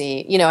like to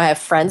see. I have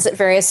friends at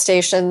various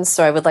stations,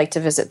 so I would like to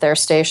visit their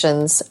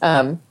stations.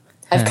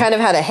 I've kind of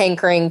had a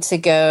hankering to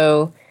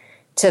go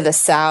to the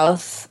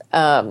South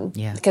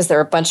because there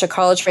are a bunch of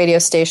college radio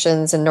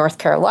stations in North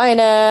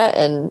Carolina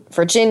and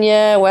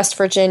Virginia, West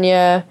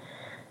Virginia.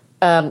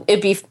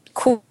 It'd be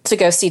cool to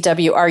go see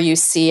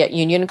WRUC at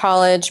Union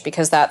College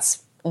because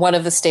that's one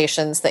of the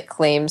stations that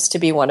claims to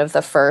be one of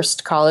the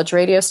first college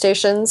radio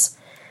stations.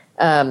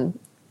 A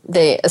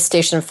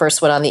station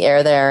first went on the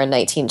air there in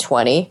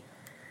 1920.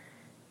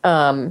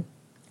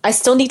 I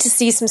still need to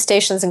see some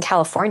stations in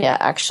California,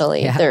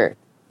 actually. Yeah.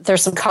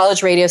 There's some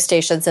college radio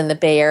stations in the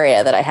Bay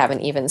Area that I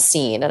haven't even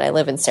seen, and I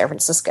live in San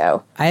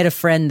Francisco. I had a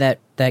friend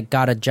that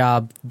got a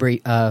job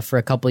for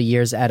a couple of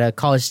years at a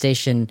college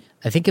station,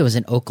 I think it was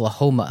in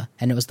Oklahoma,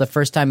 and it was the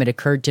first time it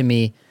occurred to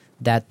me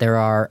that there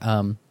are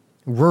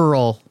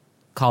rural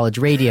college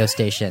radio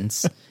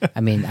stations. I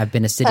mean, I've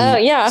been a city. Oh,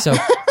 yeah. So,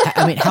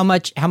 I mean, how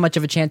much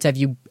of a chance have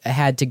you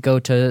had to go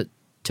to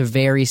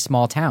very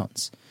small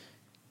towns?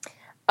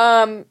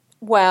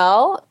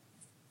 Well,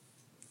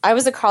 I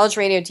was a college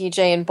radio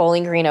DJ in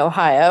Bowling Green,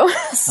 Ohio.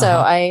 So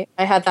I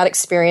had that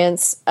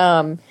experience.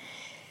 And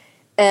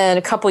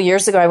a couple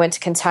years ago, I went to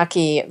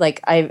Kentucky.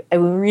 I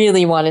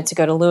really wanted to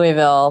go to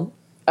Louisville.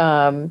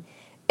 And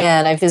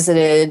I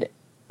visited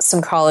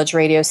some college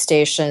radio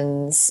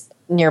stations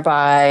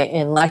nearby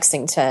in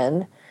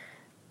Lexington.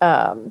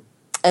 And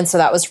so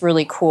that was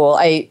really cool.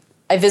 I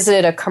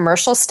visited a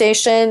commercial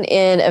station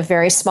in a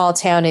very small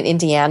town in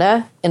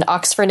Indiana, in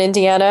Oxford,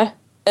 Indiana.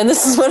 And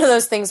this is one of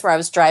those things where I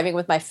was driving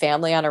with my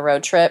family on a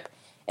road trip,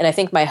 and I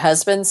think my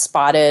husband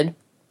spotted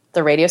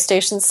the radio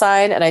station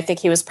sign, and I think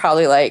he was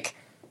probably like,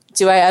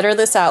 do I utter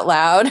this out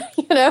loud?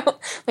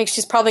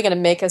 She's probably going to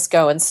make us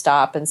go and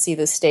stop and see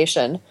this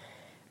station.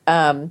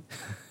 And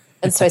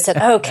so I said,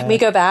 can we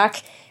go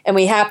back? And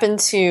we happened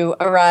to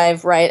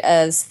arrive right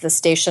as the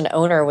station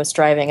owner was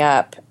driving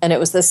up. And it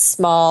was this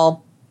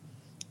small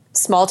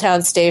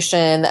town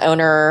station. The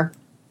owner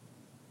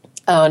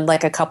owned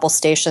a couple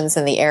stations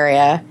in the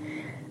area.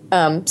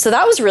 So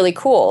that was really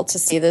cool to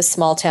see this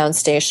small town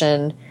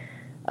station.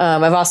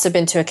 I've also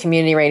been to a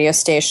community radio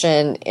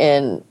station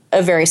in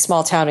a very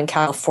small town in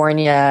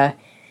California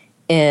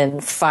in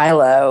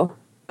Philo,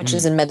 which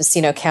is in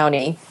Mendocino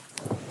County.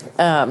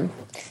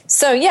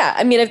 So yeah,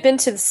 I mean, I've been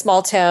to the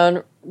small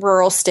town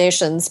rural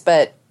stations,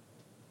 but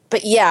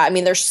yeah, I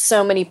mean, there's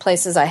so many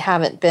places I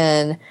haven't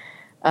been.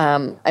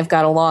 I've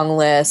got a long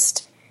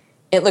list.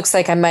 It looks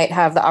like I might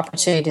have the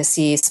opportunity to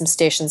see some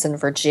stations in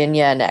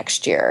Virginia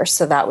next year,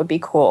 so that would be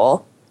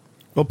cool.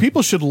 Well,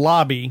 people should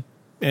lobby,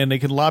 and they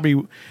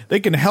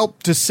can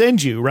help to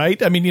send you,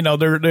 right? I mean,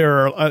 there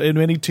are in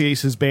many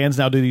cases bands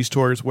now do these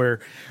tours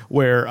where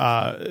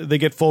they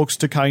get folks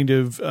to kind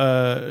of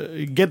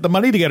get the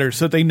money together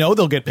so that they know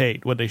they'll get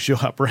paid when they show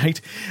up,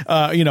 right?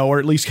 Or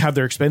at least have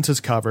their expenses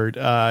covered.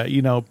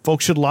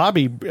 Folks should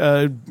lobby.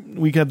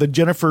 We got the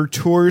Jennifer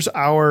Tours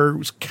our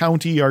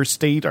county, our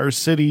state, our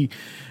city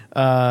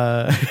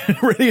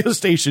radio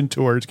station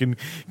tours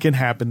can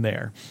happen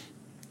there.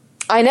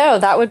 I know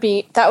that would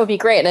be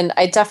great, and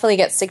I definitely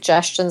get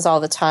suggestions all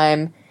the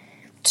time.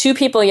 2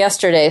 people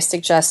yesterday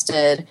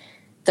suggested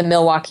the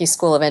Milwaukee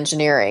School of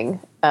Engineering,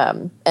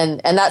 and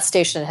that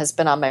station has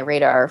been on my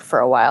radar for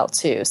a while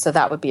too. So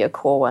that would be a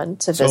cool one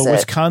to visit. So a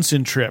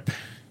Wisconsin trip.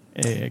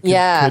 Could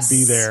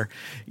be there,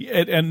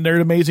 and there are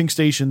amazing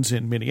stations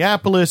in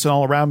Minneapolis and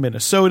all around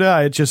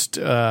Minnesota. It's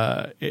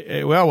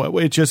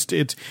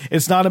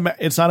not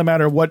a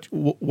matter of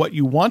what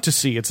you want to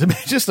see. It's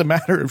just a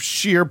matter of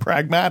sheer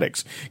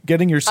pragmatics,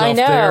 getting yourself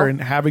there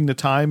and having the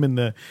time and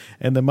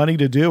the money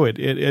to do it.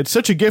 It's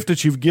such a gift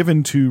that you've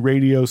given to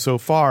radio so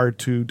far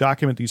to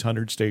document these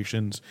 100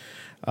 stations.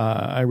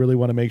 I really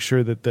want to make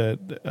sure that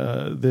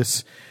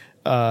this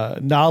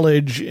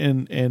knowledge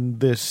and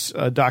this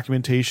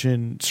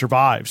documentation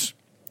survives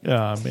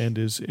and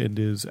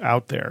is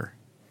out there.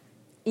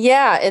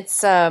 Yeah, it's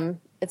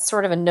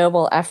sort of a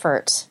noble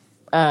effort.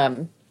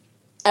 And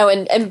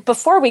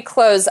before we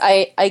close,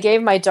 I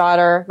gave my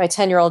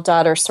 10-year-old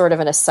daughter sort of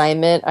an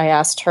assignment. I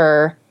asked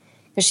her,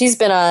 because she's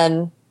been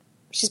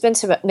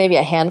to maybe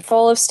a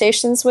handful of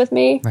stations with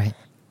me. Right.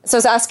 So I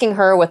was asking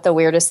her what the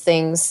weirdest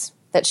things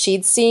that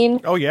she'd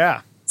seen. Oh,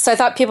 yeah. So I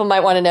thought people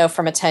might want to know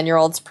from a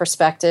 10-year-old's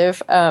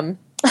perspective. And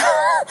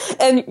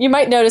you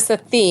might notice a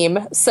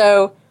theme.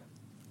 So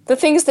the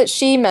things that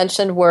she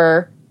mentioned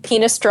were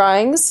penis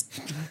drawings,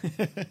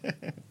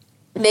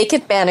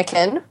 naked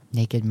mannequin,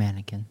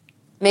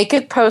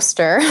 naked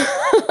poster,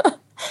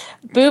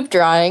 boob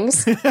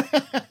drawings,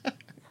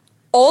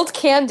 old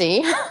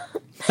candy,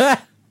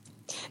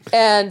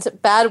 and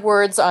bad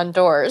words on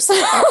doors.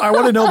 I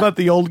want to know about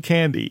the old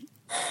candy.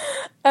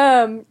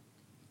 Oh,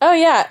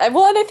 yeah.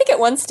 Well, and I think at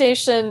one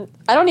station,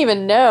 I don't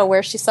even know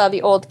where she saw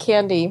the old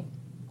candy.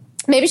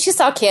 Maybe she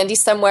saw candy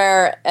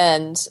somewhere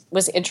and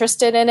was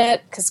interested in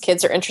it because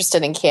kids are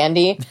interested in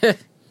candy.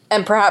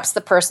 And perhaps the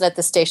person at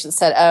the station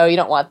said, "Oh, you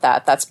don't want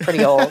that. That's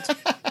pretty old."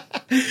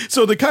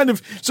 So the kind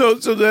of so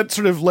that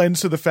sort of lends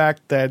to the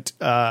fact that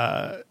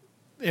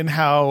in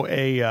how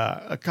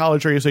a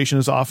college radio station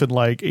is often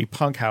like a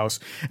punk house,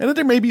 and that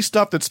there may be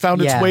stuff that's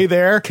found its way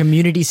there,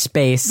 community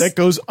space that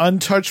goes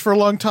untouched for a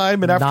long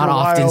time, and after not a while,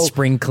 often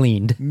spring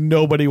cleaned.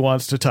 Nobody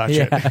wants to touch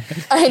it.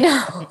 I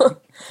know.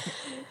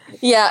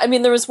 Yeah, I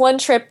mean, there was one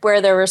trip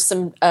where there was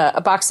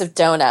a box of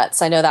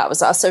donuts. I know that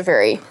was also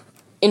very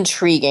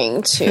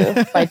intriguing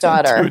to my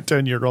daughter. To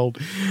a 10-year-old.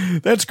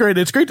 That's great.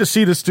 It's great to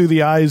see this through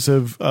the eyes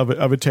of a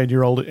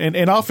 10-year-old.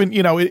 And often,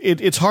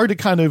 it's hard to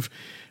kind of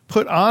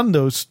put on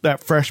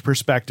that fresh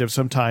perspective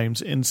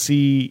sometimes and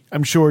see,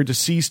 I'm sure, to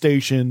see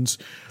stations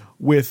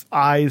with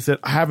eyes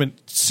that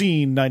haven't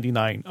seen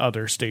 99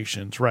 other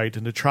stations, right?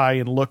 And to try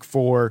and look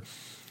for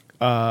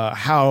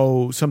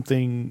how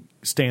something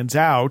stands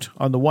out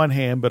on the one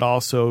hand, but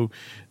also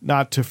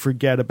not to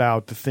forget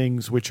about the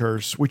things which are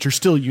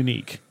still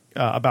unique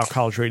about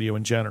college radio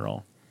in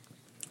general.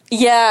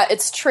 Yeah,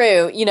 it's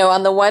true.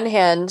 On the one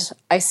hand,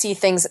 I see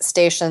things at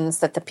stations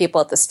that the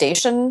people at the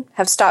station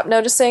have stopped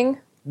noticing.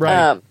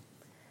 Right.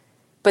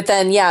 But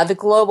then, the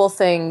global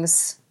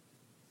things,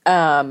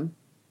 I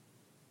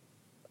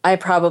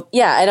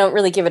don't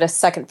really give it a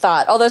second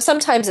thought. Although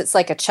sometimes it's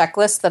like a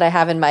checklist that I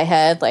have in my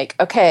head, like,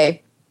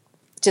 okay,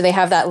 do they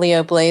have that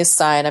Leo Blaze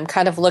sign? I'm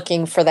kind of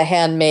looking for the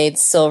handmade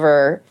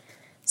silver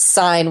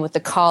sign with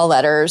the call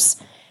letters.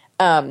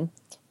 And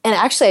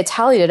actually, I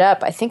tallied it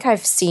up. I think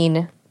I've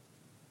seen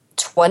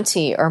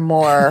 20 or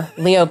more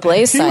Leo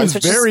Blaze signs. He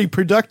was very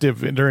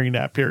productive during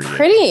that period.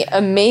 Pretty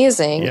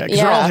amazing. Yeah, because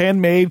they're all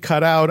handmade,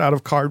 cut out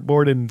of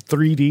cardboard in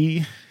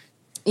 3D.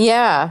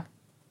 Yeah,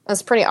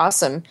 that's pretty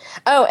awesome.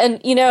 Oh, and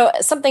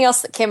something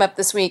else that came up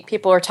this week,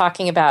 people were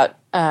talking about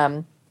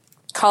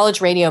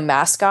college radio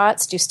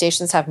mascots. Do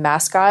stations have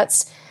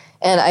mascots?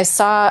 And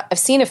I've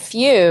seen a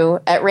few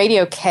at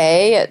Radio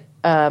K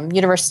at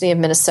University of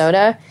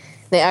Minnesota.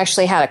 They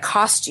actually had a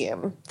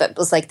costume that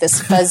was like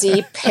this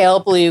fuzzy pale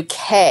blue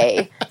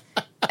K.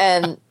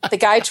 And the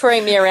guy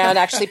touring me around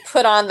actually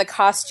put on the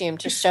costume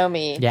to show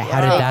me. Yeah,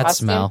 how did that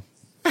smell?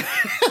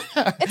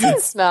 It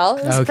didn't smell.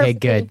 It was okay,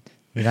 good.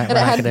 We're not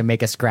going to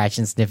make a scratch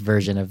and sniff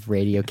version of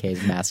Radio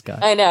K's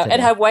mascot. I know. Today. It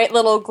had white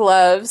little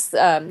gloves,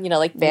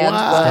 like band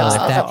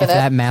gloves. If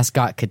that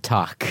mascot could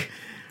talk.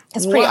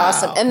 It's pretty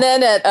awesome. And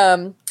then at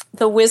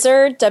the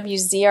Wizard,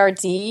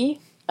 WZRD,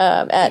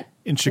 at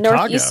in Chicago.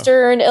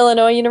 Northeastern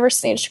Illinois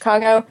University in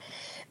Chicago,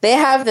 they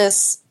have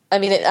this,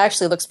 it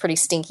actually looks pretty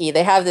stinky.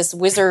 They have this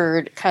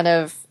wizard kind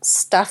of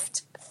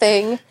stuffed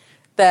thing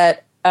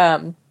that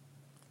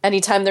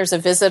anytime there's a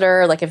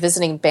visitor, like a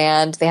visiting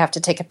band, they have to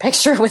take a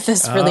picture with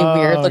this really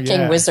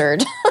weird-looking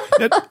wizard.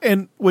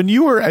 And when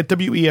you were at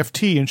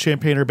WEFT in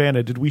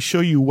Champaign-Urbana, did we show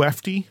you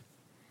Wefty?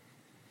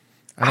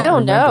 I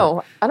don't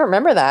know. I don't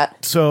remember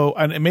that. So,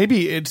 and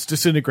maybe it's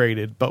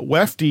disintegrated, but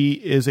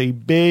Wefty is a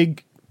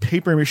big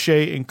paper mache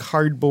and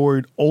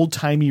cardboard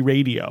old-timey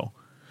radio,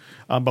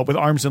 but with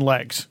arms and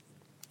legs.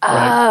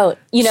 Right?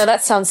 Oh,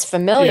 that sounds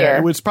familiar. Yeah,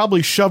 it was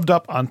probably shoved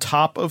up on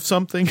top of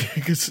something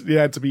because it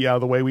had to be out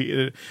of the way.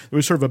 It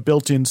was sort of a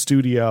built-in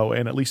studio,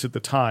 and at least at the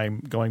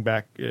time, going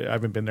back, I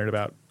haven't been there in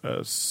about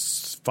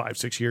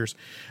 5-6 years,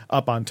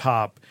 up on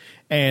top.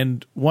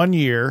 And one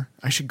year,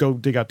 I should go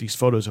dig out these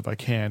photos if I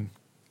can.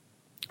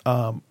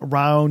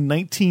 Around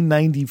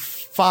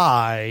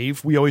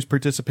 1995, we always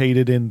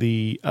participated in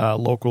the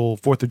local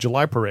 4th of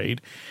July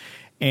parade,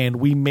 and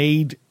we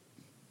made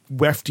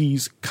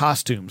Wefty's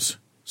costumes.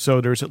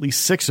 So there's at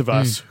least 6 of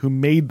us who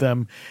made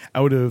them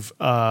out of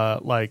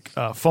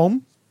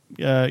foam,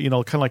 kind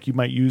of like you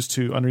might use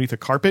to underneath a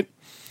carpet,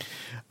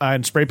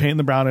 and spray paint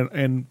them brown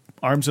and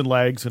arms and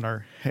legs and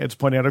our heads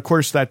pointing out. Of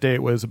course, that day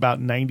it was about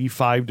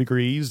 95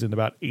 degrees and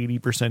about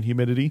 80%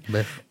 humidity.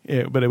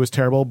 But it was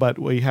terrible. But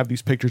we have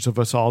these pictures of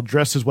us all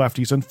dressed as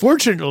Wefties.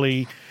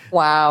 Unfortunately,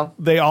 wow,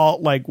 they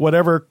all,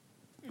 whatever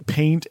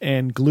paint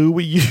and glue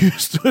we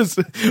used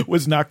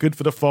was not good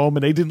for the foam,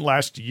 and they didn't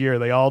last a year.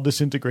 They all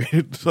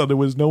disintegrated, so there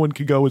was no one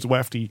could go as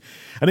Wefty.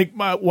 I think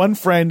my one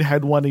friend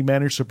had one he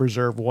managed to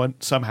preserve one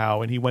somehow,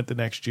 and he went the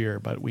next year,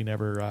 but we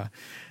never.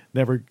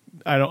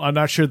 I'm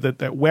not sure that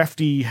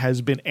Wefty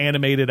has been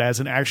animated as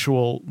an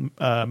actual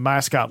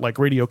mascot like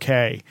Radio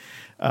K.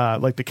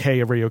 like the K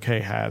of Radio K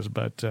has,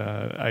 but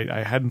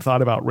I hadn't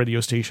thought about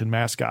radio station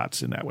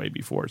mascots in that way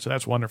before. So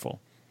that's wonderful.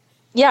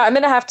 Yeah, I'm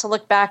going to have to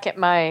look back at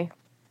my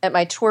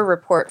tour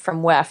report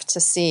from WEF to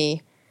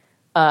see.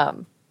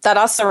 That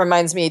also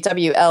reminds me,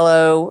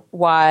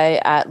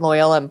 WLOY at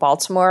Loyola in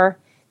Baltimore,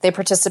 they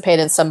participate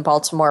in some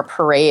Baltimore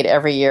parade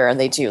every year, and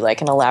they do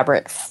like an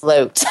elaborate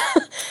float.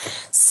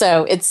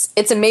 So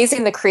it's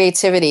amazing the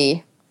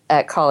creativity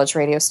at college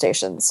radio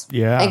stations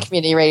and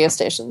community radio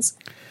stations.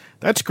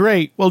 That's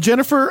great. Well,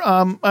 Jennifer,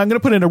 I'm going to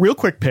put in a real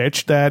quick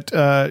pitch that,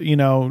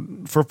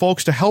 for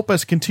folks to help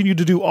us continue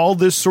to do all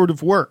this sort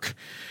of work.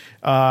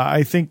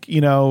 I think,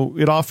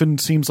 it often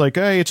seems like,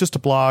 hey, it's just a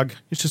blog,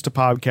 it's just a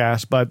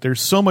podcast, but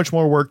there's so much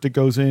more work that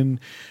goes in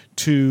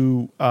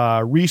to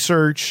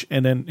research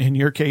and then, in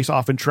your case,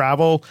 often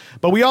travel.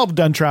 But we all have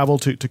done travel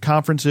to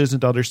conferences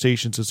and to other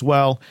stations as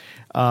well.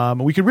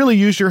 We could really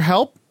use your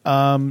help.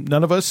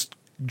 None of us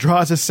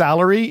draws a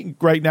salary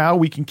right now.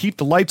 We can keep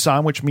the lights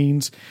on, which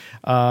means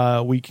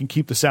we can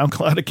keep the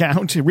SoundCloud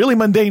account. Really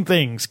mundane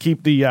things.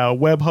 Keep the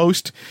web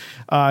host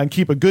and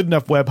keep a good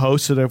enough web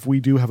host so that if we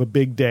do have a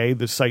big day,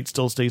 the site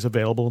still stays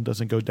available and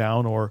doesn't go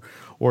down. Or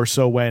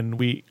so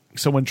when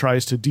someone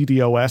tries to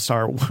DDoS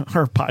our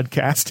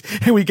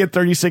podcast and we get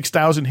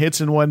 36,000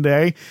 hits in one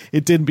day,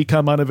 it didn't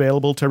become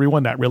unavailable to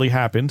everyone. That really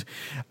happened.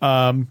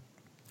 So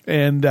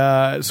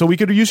we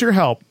could use your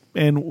help.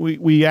 And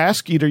we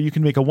ask either you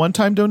can make a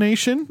one-time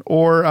donation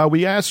or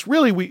we ask,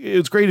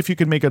 it's great if you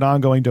can make an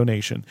ongoing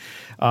donation.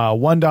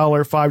 $1,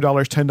 $5,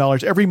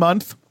 $10 every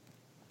month.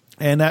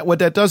 And what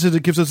that does is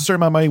it gives us a certain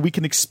amount of money we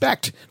can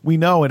expect, we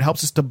know, it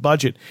helps us to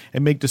budget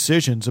and make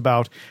decisions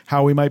about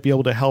how we might be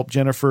able to help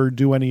Jennifer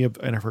do any of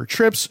her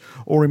trips,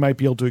 or we might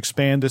be able to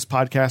expand this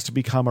podcast to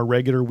become a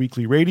regular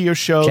weekly radio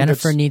show.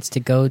 Jennifer needs to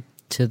go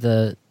to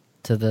the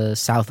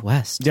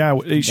Southwest. Yeah,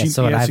 I've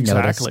exactly.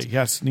 Noticed.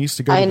 Yes, needs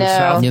to go to the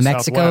South. New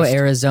Mexico, Southwest.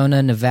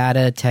 Arizona,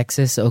 Nevada,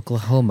 Texas,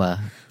 Oklahoma.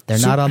 They're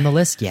not on the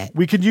list yet.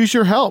 We could use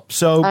your help.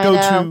 So go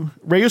to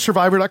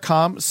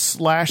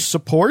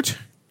radiosurvivor.com/support.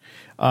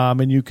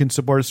 And you can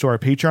support us through our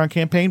Patreon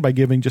campaign by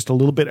giving just a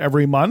little bit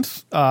every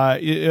month.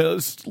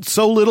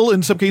 So little,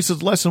 in some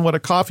cases, less than what a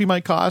coffee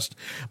might cost,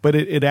 but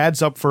it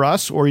adds up for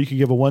us. Or you can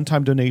give a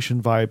one-time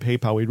donation via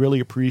PayPal. We'd really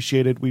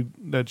appreciate it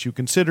that you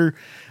consider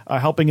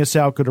helping us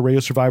out. Go to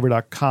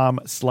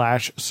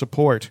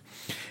radiosurvivor.com/support.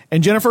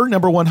 And Jennifer,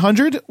 number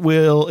 100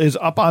 is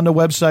up on the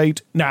website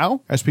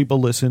now as people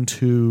listen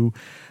to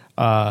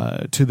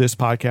this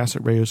podcast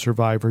at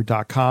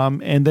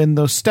radiosurvivor.com. And then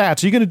those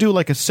stats, are you going to do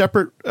like a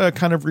separate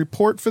kind of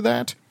report for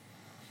that?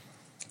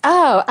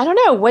 Oh, I don't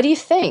know. What do you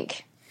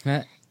think?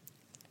 I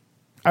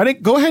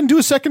think go ahead and do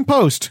a second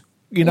post.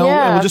 And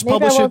we'll just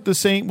publish it the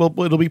same. Well,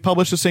 it'll be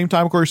published the same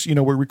time. Of course,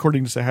 we're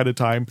recording this ahead of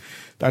time.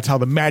 That's how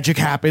the magic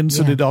happens,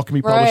 so that it all can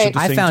be published at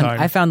the same time.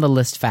 I found the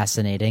list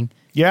fascinating.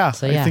 Yeah,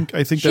 so, I think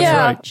that's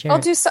right. Share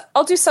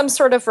I'll do some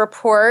sort of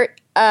report.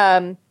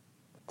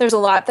 There's a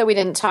lot that we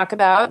didn't talk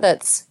about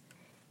that's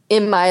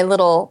in my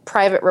little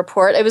private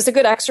report. It was a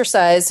good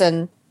exercise,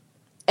 and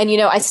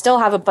I still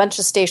have a bunch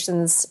of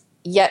stations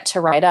yet to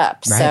write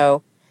up. Right.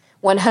 So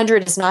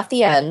 100 is not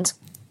the end.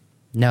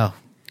 No.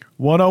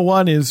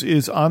 101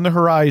 is on the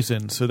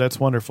horizon, so that's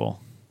wonderful.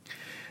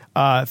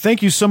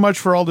 Thank you so much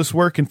for all this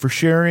work and for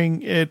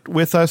sharing it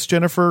with us,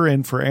 Jennifer,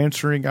 and for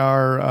answering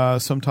our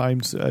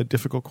sometimes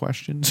difficult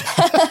questions.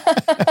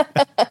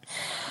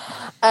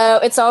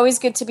 It's always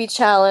good to be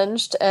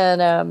challenged,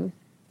 and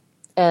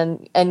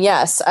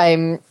yes,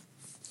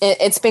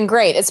 It's been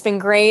great. It's been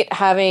great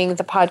having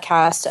the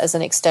podcast as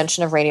an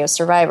extension of Radio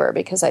Survivor,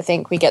 because I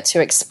think we get to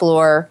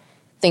explore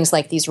things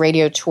like these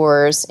radio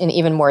tours in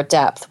even more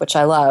depth, which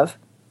I love.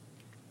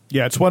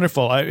 Yeah, it's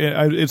wonderful.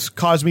 It's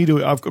caused me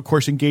to, of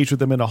course, engage with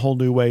them in a whole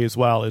new way as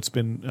well. It's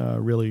been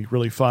really,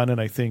 really fun.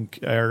 And I think,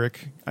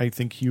 Eric,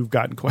 you've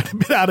gotten quite a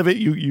bit out of it.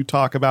 You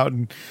talk about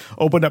and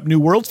open up new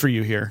worlds for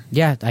you here.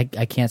 Yeah, I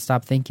can't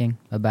stop thinking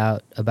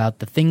about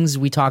the things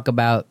we talk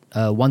about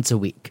once a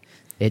week.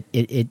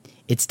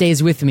 It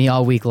stays with me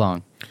all week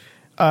long.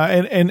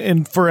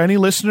 And for any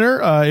listener,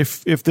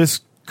 if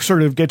this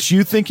sort of gets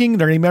you thinking, are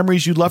there any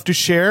memories you'd love to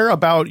share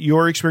about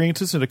your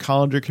experiences at a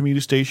college or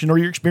community station, or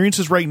your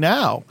experiences right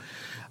now?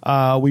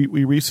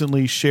 We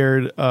recently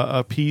shared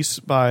a piece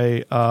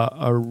by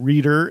a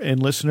reader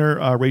and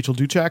listener, Rachel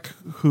Duchek,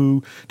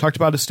 who talked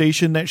about a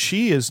station that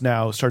she is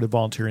now started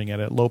volunteering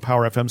at, a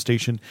low-power FM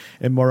station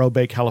in Morro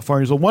Bay, California.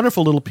 It was a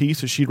wonderful little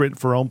piece that she'd written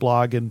for her own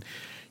blog, and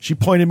she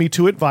pointed me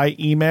to it via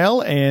email,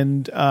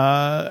 and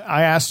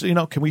I asked,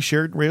 can we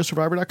share it in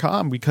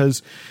radiosurvivor.com?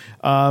 Because,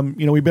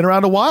 we've been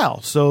around a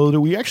while, so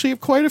we actually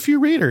have quite a few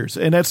readers.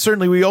 And that's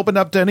certainly, we open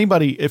up to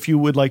anybody. If you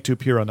would like to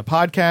appear on the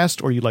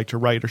podcast or you'd like to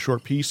write a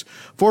short piece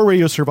for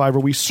Radio Survivor,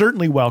 we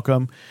certainly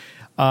welcome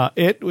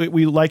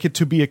we like it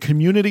to be a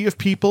community of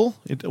people.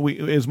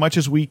 As much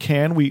as we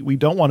can, we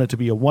don't want it to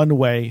be a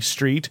one-way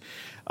street.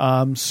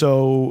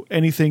 So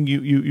anything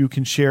you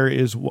can share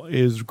is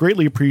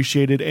greatly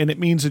appreciated, and it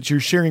means that you're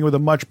sharing with a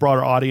much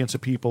broader audience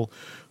of people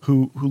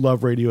who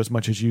love radio as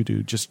much as you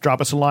do. Just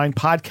drop us a line,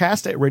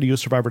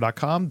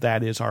 podcast@radiosurvivor.com.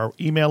 That is our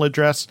email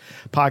address,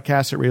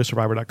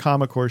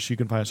 podcast@radiosurvivor.com. Of course, you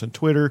can find us on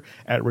Twitter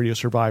 @Radio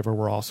Survivor.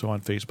 We're also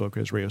on Facebook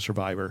as Radio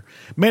Survivor.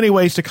 Many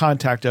ways to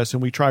contact us,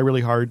 and we try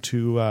really hard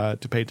to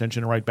pay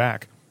attention and write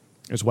back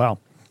as well.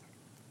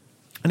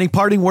 Any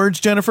parting words,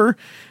 Jennifer,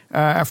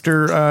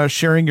 after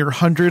sharing your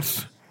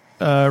 100th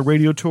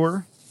radio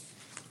tour?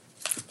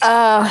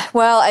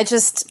 Well,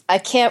 I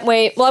can't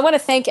wait. Well, I want to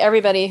thank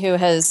everybody who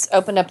has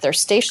opened up their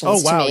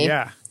stations to me.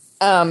 Yeah.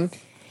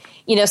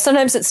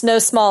 Sometimes it's no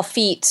small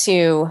feat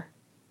to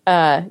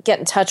get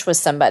in touch with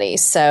somebody.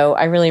 So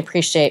I really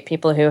appreciate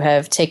people who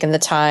have taken the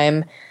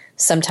time.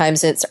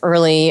 Sometimes it's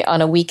early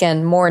on a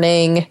weekend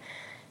morning.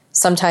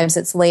 Sometimes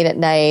it's late at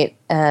night.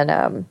 And,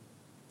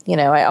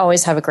 I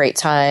always have a great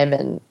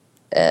time.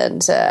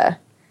 And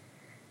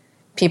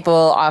people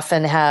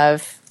often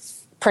have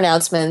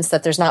pronouncements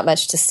that there's not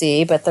much to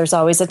see, but there's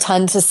always a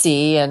ton to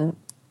see. And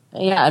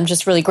yeah, I'm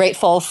just really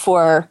grateful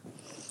for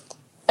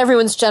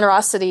everyone's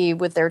generosity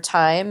with their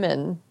time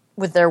and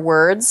with their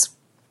words.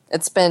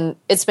 It's been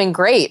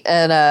great.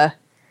 And I'm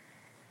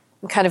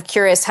kind of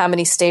curious how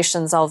many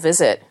stations I'll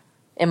visit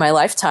in my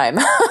lifetime.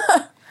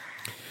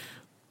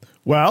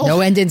 Well, no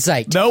end in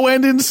sight. No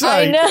end in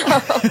sight.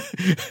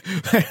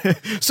 I know.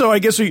 So I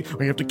guess we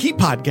have to keep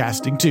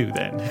podcasting too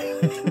then.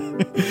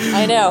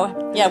 I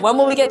know. Yeah, when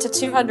will we get to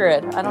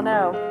 200? I don't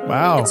know.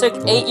 Wow. It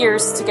took 8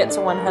 years to get to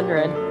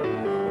 100.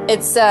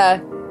 It's some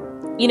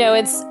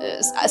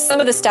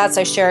of the stats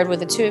I shared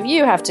with the two of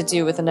you have to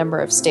do with the number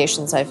of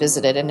stations I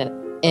visited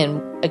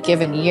in a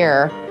given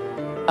year.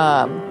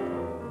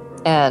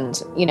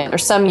 And there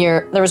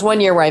was 1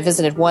 year where I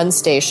visited one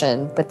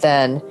station, but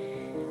then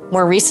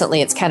more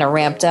recently it's kind of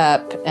ramped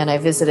up, and I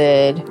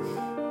visited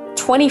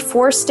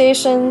 24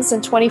 stations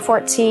in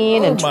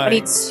 2014 and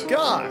 22.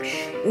 Gosh.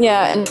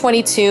 Yeah, and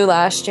 22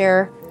 last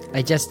year.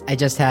 I just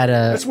had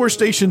a. That's more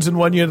stations in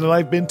 1 year than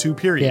I've been to.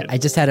 Period. Yeah, I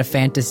just had a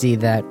fantasy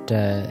that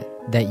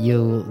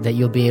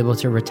you'll be able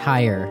to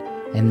retire,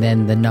 and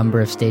then the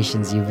number of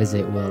stations you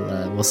visit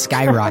will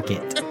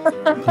skyrocket.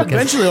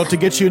 Eventually, I'll have to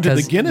get you into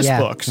the Guinness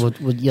books.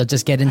 You'll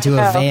just get into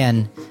a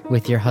van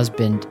with your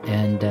husband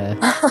and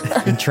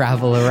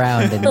travel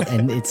around,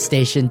 and it's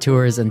station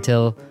tours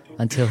until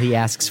he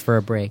asks for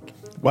a break.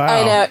 Wow.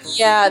 I know.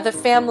 Yeah, the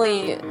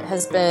family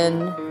has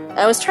been.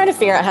 I was trying to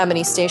figure out how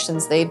many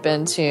stations they'd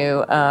been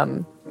to.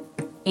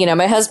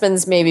 My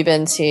husband's maybe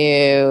been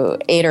to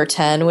 8 or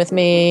 10 with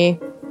me,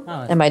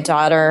 and my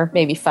daughter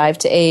maybe 5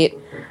 to 8.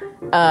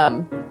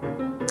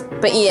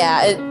 But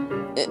yeah,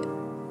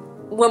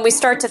 when we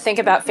start to think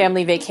about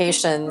family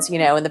vacations,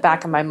 in the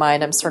back of my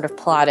mind, I'm sort of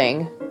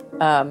plotting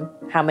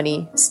how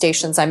many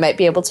stations I might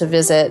be able to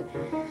visit.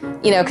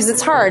 Because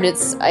it's hard.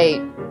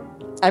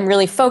 I'm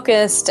really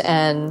focused,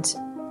 and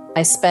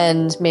I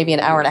spend maybe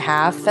an hour and a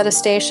half at a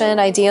station,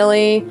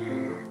 ideally.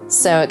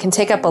 So it can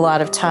take up a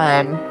lot of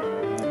time.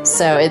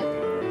 So it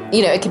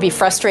can be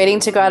frustrating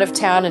to go out of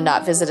town and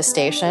not visit a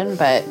station,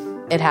 but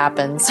it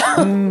happens.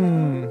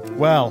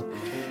 Well,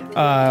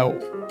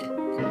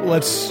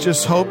 let's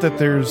just hope that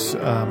there's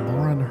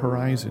more on the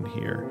horizon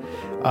here.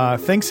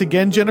 Thanks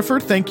again, Jennifer.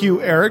 Thank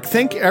you, Eric.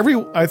 Thank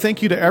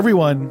you to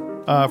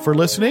everyone for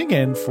listening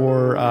and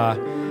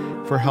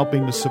for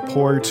helping to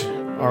support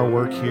our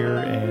work here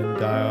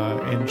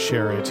and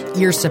share it.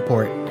 Ear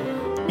support.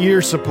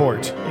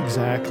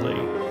 Exactly.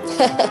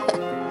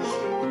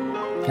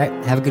 All right,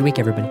 have a good week,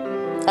 everybody.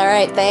 All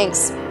right,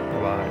 thanks.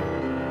 Bye.